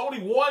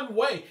one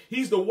way.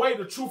 He's the way,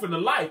 the truth, and the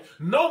life.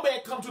 No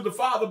man comes to the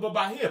Father but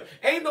by him.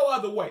 Ain't no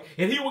other way.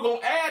 And he was going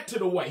to add to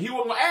the way. He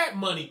was going to add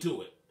money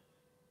to it.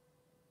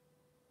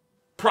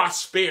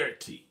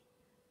 Prosperity.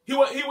 He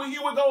wasn't going to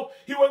add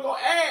he wouldn't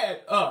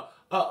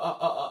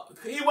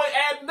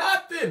add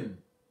nothing.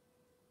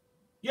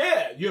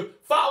 Yeah, you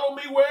follow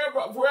me wherever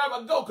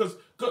I go,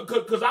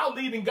 because I'll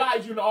lead and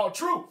guide you in all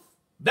truth.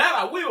 That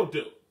I will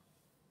do.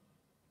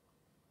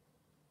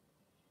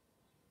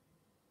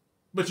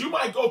 But you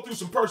might go through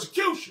some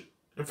persecution.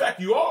 In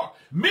fact, you are.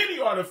 Many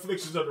are the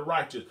afflictions of the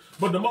righteous.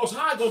 But the Most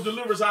High going to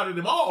deliver us out of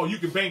them all. You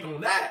can bank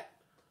on that.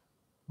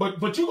 But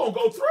you're going to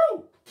go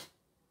through.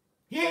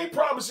 He ain't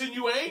promising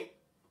you ain't.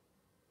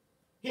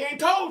 He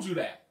ain't told you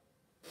that.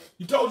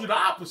 He told you the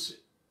opposite.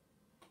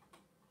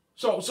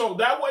 So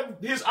that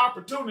wasn't his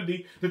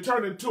opportunity to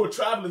turn into a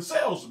traveling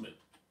salesman.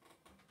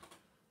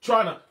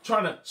 Trying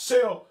to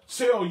sell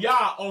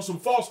Yah on some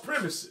false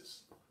premises.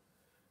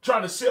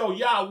 Trying to sell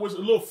Yah with a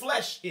little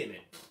flesh in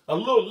it. A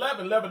little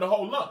leaven the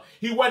whole lump.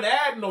 He wasn't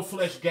adding no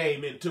flesh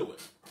game into it.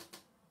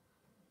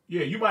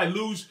 Yeah, you might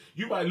lose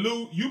your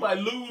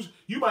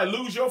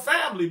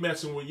family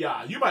messing with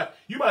Yah. You might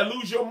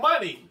lose your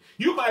money.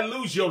 You might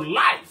lose your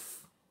life.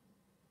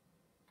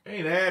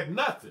 Ain't add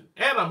nothing.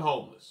 And I'm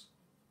homeless.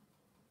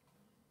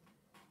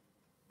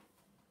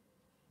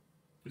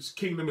 This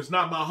kingdom is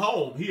not my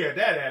home. He had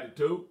that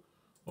attitude.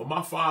 Well,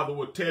 my father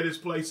would tear this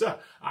place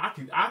up. I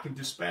can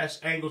dispatch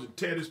angles and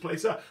tear this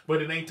place up,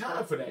 but it ain't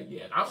time for that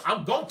yet.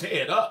 I'm going to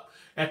tear it up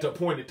at the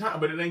appointed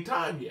time, but it ain't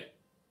time yet.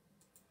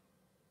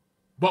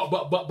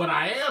 But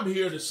I am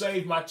here to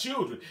save my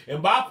children,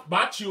 and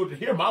my children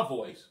hear my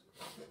voice.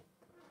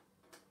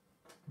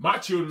 My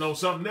children know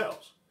something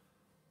else.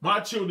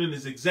 My children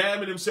is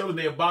examining themselves and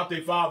they're about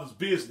their father's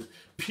business,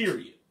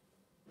 period.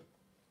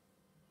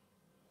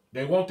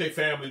 They want their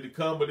family to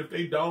come, but if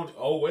they don't,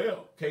 oh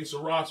well, que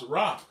sera,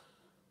 sera.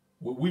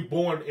 We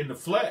born in the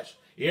flesh.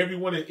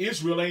 Everyone in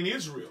Israel ain't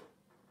Israel.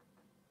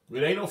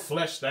 It ain't no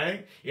flesh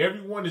thing.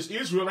 Everyone is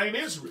Israel ain't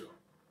Israel.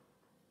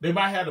 They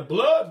might have the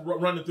blood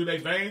running through their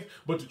veins,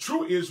 but the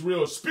true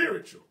Israel is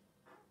spiritual.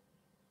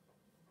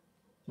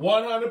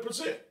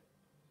 100%.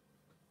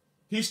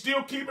 He's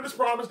still keeping his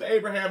promise to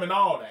Abraham and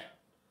all that.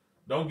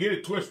 Don't get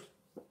it twisted.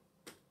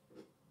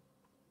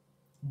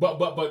 But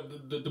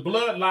the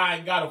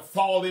bloodline got to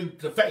fall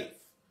into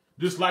faith,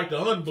 just like the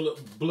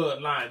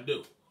unbloodline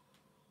do.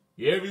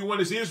 Everyone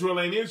is Israel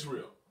ain't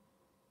Israel.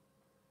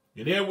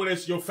 And everyone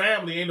that's your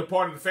family ain't a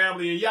part of the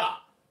family of Yah.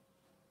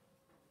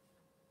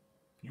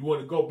 You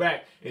want to go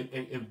back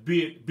and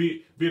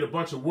bid a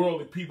bunch of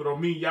worldly people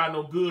don't mean Yah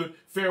no good,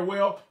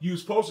 farewell. You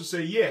supposed to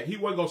say, yeah, he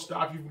wasn't going to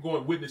stop you from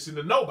going witnessing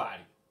to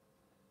nobody.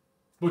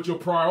 But your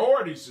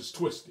priorities is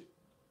twisted.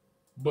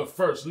 But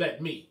first, let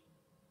me.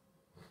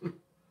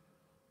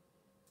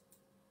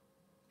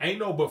 Ain't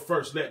no but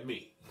first, let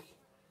me.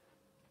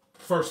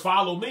 First,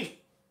 follow me.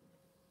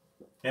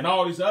 And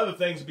all these other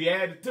things be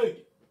added to you.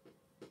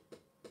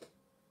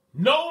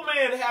 No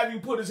man having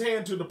put his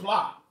hand to the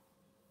plow.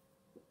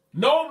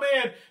 No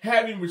man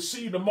having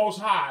received the Most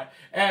High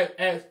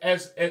as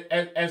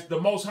the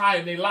Most High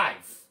in their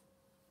life.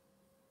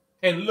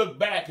 And look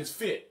back is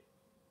fit.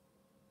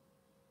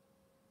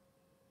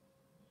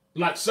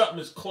 Like something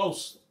is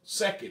close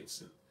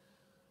seconds.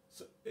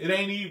 It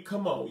ain't even,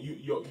 come on,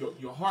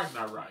 your heart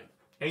not right.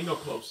 Ain't no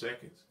close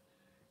seconds.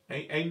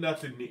 Ain't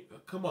nothing,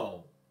 come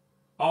on.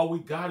 All we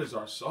got is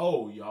our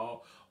soul,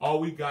 y'all.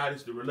 All we got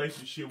is the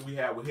relationship we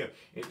have with him.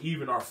 And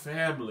even our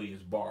family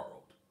is borrowed.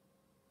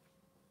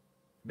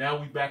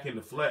 Now we back in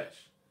the flesh.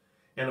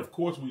 And of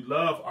course we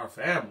love our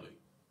family.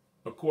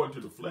 According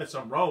to the flesh,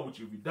 something wrong with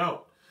you if you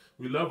don't.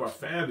 We love our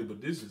family,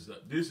 but this is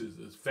a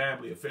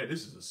family affair.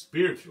 This is a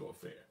spiritual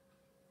affair.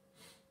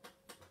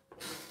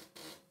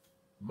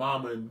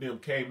 Mama and them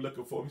came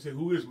looking for me. He said,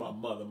 who is my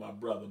mother, my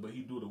brother? But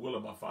he do the will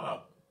of my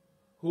father.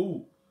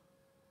 Who?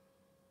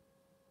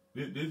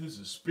 This is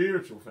a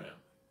spiritual family.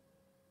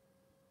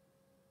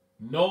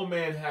 No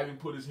man having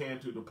put his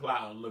hand to the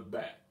plow and look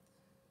back.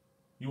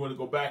 You want to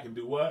go back and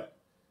do what?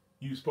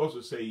 You're supposed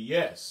to say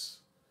yes.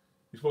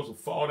 You're supposed to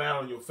fall down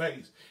on your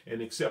face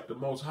and accept the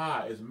Most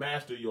High as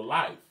master of your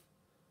life.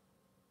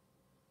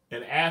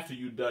 And after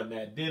you've done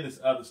that, then this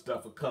other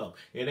stuff will come.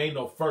 It ain't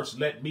no first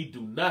let me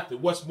do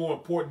nothing. What's more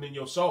important in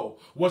your soul?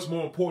 What's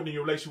more important in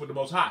your relationship with the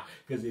Most High?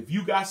 Because if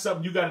you got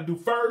something you got to do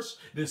first,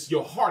 then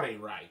your heart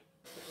ain't right.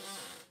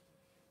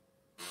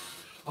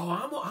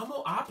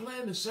 Oh, I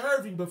plan to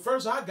serve him, but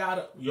first I got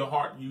to, your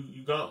heart,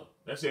 you gone.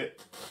 That's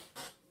it.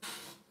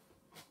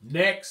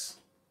 Next.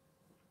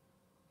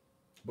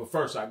 But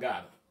first I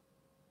got to.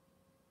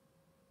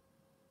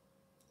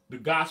 The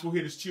gospel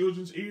hit his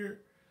children's ear.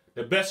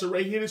 The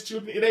Besseret hit his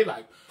children. And they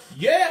like,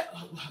 yeah.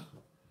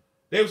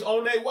 They was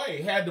on their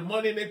way. Had the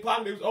money in their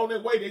pocket. They was on their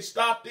way. They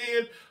stopped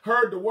in,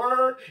 heard the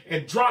word,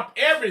 and dropped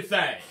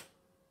everything.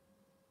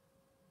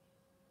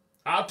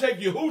 I'll take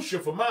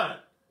Yahusha for mine.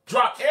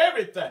 Drop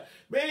everything.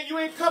 Man, you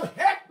ain't coming.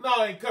 Heck no,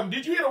 I ain't coming.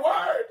 Did you hear the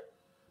word?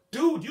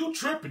 Dude, you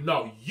tripping.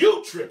 No,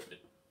 you tripping.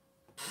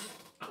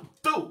 I'm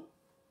through.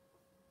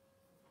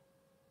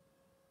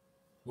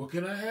 Well,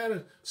 can I have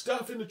the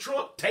stuff in the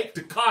trunk? Take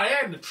the car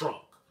and the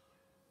trunk.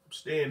 I'm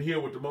staying here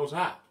with the Most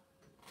High.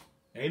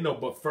 Ain't no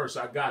but first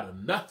I got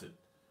to nothing.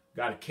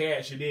 Got to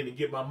cash it in and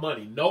get my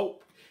money.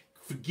 Nope.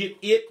 Forget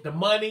it, the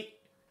money,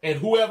 and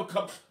whoever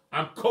comes.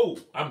 I'm cool.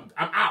 I'm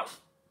out.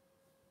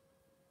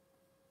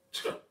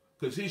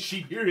 Because his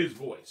sheep hear his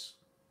voice.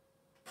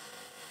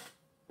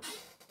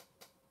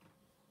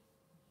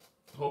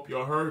 Hope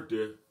y'all heard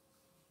the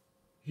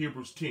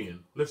Hebrews 10.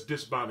 Let's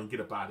dismount and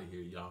get up out of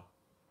here, y'all.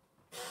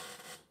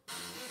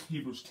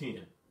 Hebrews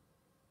 10.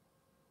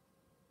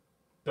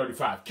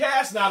 35.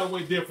 Cast not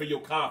away therefore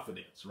your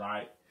confidence,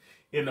 right,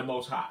 in the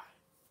Most High,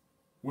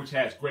 which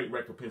has great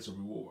recompense and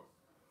reward.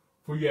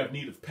 For you have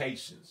need of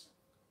patience.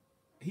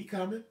 He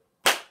coming.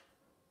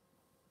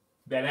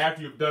 That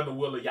after you've done the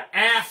will of Yah,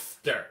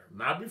 after,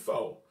 not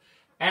before,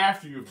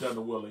 after you've done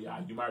the will of Yah,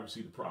 you might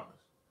receive the promise.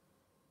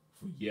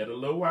 For yet a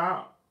little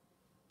while,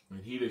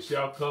 and he that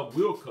shall come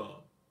will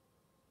come,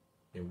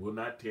 and will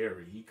not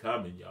tarry. He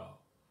coming, y'all.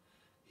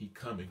 He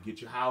coming.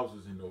 Get your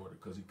houses in order,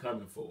 because he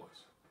coming for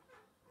us.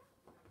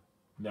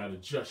 Now the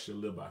just shall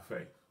live by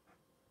faith.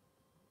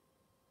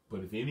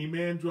 But if any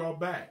man draw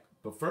back,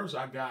 but first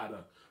I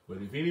gotta, but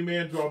if any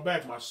man draw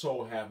back, my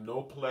soul have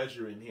no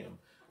pleasure in him.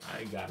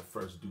 I ain't gotta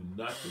first do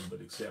nothing but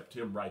accept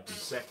him right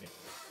this second.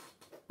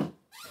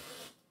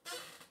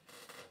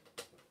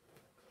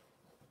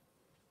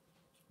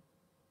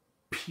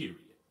 Period.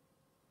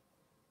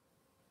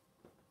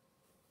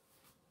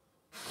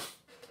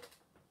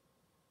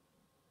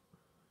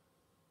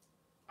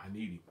 I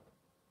need him.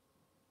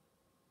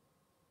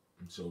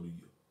 And so do you.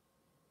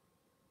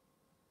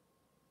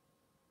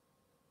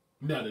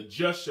 Now the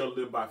just shall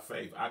live by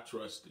faith. I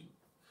trust him.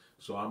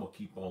 So I'm going to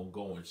keep on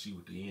going, see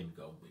what the end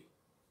going to be.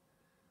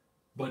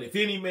 But if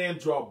any man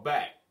draw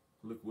back,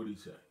 look what he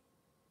said.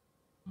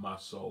 My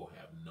soul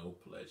have no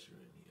pleasure in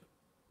him.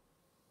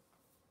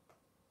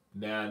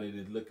 Now that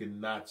it's looking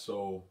not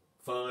so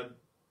fun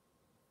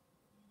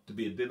to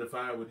be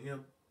identified with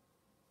him,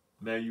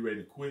 now you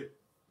ready to quit?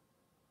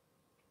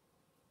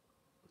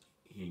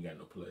 He ain't got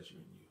no pleasure in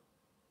you.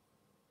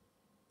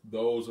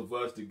 Those of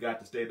us that got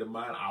the state of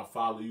mind, I'll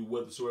follow you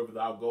whithersoever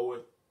thou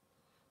goest.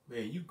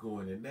 Man, you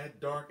going in that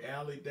dark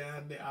alley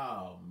down there?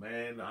 Oh,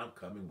 man, I'm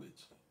coming with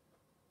you.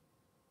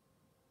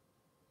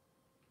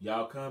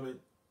 Y'all coming?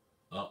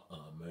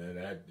 Man,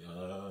 that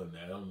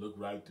don't look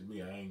right to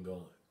me. I ain't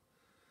going.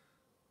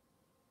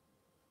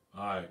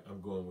 All right,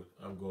 I'm going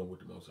with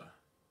the Most High.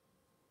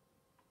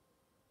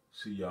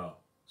 See y'all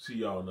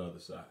on the other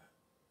side.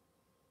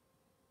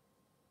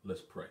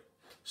 Let's pray.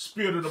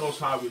 Spirit of the Most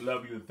High, we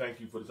love you and thank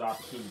you for this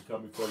opportunity to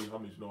come before you.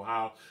 Humble to know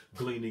how,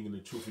 gleaning in the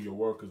truth of your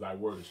word, because thy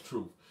word is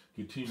truth.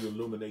 Continue to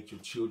illuminate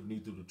your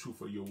children through the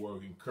truth of your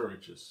word.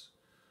 Encourage us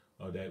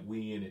that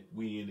we in it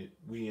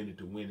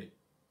to win it.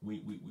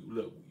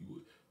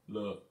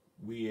 Look,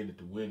 we in it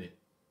to win it.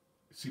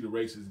 See the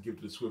races and give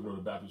to the swift nor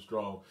the battle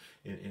strong.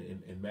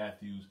 In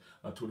Matthew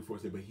 24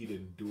 say, but he that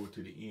endured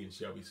to the end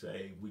shall be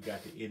saved. We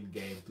got the end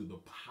game through the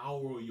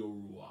power of your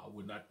ruah.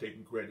 We're not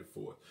taking credit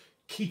for it.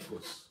 Keep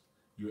us.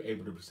 You're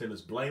able to present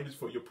us blameless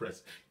for your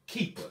presence.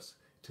 Keep us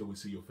till we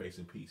see your face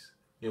in peace.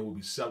 And we'll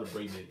be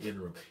celebrating an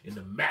interim. In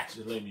the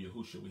matchless name of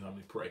Yahushua, we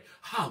humbly pray.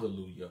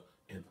 Hallelujah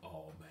and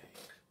amen.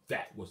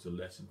 That was the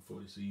lesson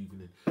for this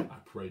evening. I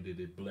pray that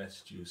it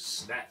blessed you,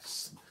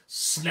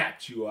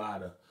 snapped you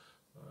out of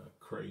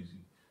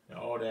crazy and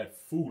all that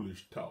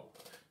foolish talk.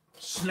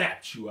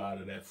 Snapped you out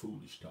of that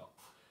foolish talk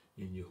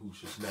in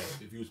Yahusha's name.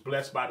 If you was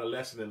blessed by the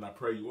lesson, and I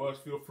pray you was,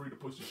 feel free to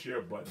push the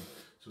share button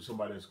so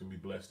somebody else can be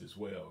blessed as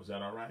well. Is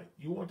that all right?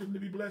 You want them to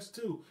be blessed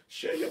too?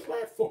 Share your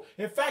platform.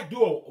 In fact,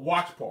 do a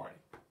watch party.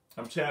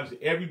 I'm challenging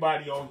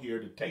everybody on here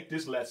to take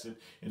this lesson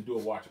and do a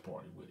watch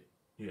party with it.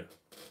 Yeah.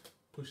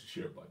 Push the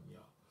share button, y'all.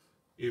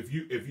 If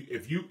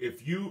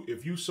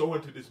you sow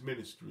into this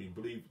ministry and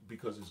believe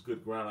because it's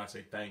good ground, I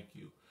say thank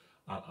you.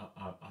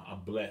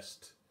 I'm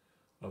blessed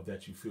of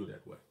that you feel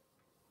that way,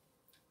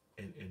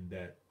 and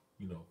that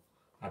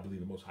I believe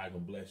the Most High gonna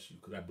bless you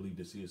because I believe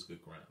this is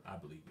good ground. I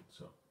believe it.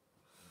 So,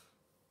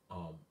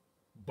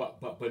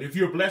 but if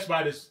you're blessed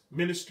by this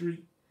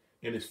ministry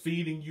and it's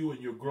feeding you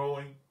and you're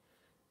growing,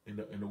 and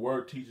the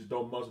word teaches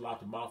don't muzzle out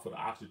the mouth of the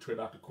ox to tread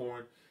out the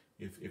corn.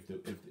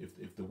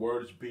 If the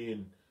word is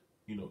being,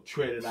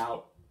 treaded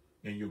out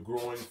and you're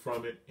growing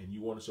from it and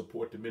you want to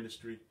support the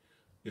ministry,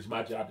 it's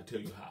my job to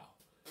tell you how.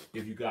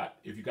 If you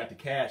got the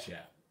Cash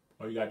App,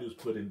 all you gotta do is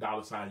put in $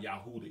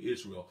 Yahudah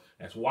Israel.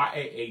 That's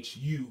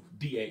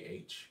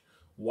YAHUDAH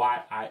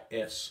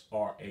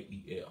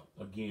YISRAEL.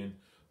 Again,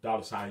 $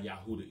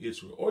 Yahudah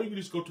Israel. Or you can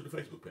just go to the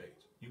Facebook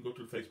page. You can go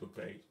to the Facebook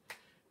page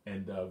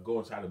and go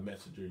inside the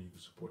messenger. You can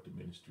support the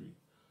ministry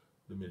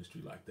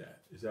like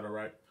that. Is that all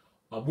right?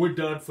 We're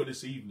done for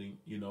this evening.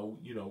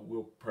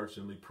 We'll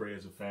personally pray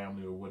as a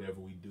family or whatever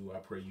we do. I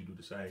pray you do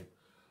the same.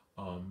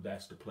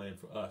 That's the plan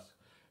for us.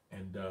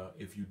 And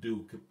if you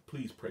do,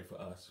 please pray for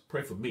us.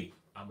 Pray for me.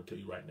 I'm going to tell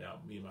you right now,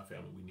 me and my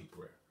family, we need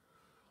prayer.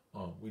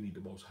 We need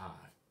the Most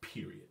High,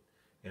 period.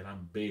 And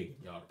I'm begging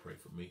y'all to pray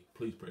for me.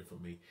 Please pray for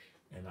me.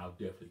 And I'll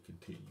definitely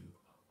continue,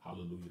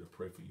 hallelujah, to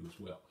pray for you as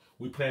well.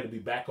 We plan to be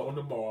back on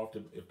tomorrow,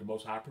 if the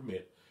Most High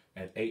permit,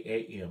 at 8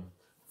 a.m.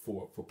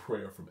 for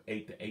prayer from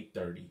 8 to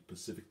 8:30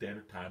 Pacific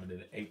Standard Time. And then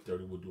at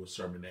 8:30, we'll do a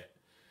sermonette.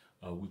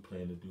 We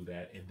plan to do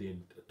that. And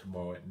then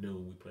tomorrow at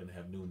noon, we plan to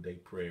have noonday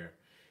prayer.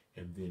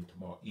 And then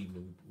tomorrow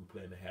evening, we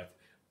plan to have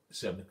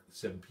 7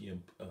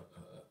 p.m.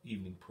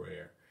 Evening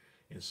prayer,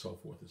 and so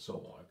forth and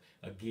so on.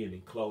 Again,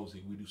 in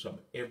closing, we do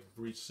something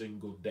every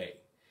single day.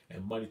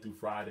 And Monday through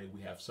Friday,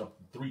 we have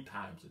something 3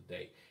 times a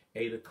day,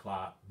 8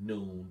 o'clock,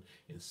 noon,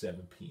 and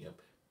 7 p.m.,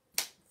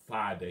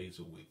 5 days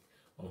a week.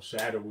 On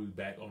Saturday, we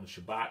back on the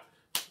Shabbat.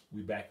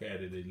 We back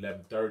at it at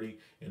 11:30.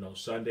 And on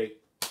Sunday,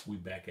 we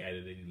back at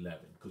it at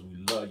 11 because we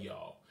love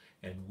y'all.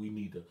 And we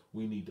need to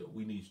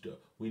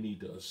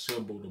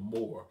assemble the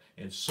more,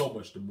 and so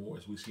much the more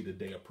as we see the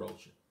day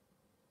approaching.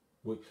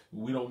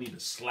 We don't need to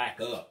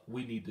slack up.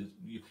 We need to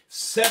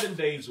 7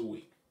 days a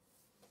week.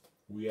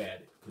 We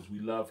at it because we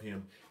love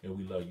him and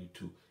we love you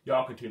too.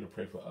 Y'all continue to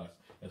pray for us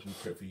as we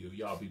pray for you.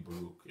 Y'all be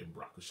Baruch and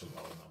Barak Shalom.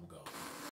 I'm gone.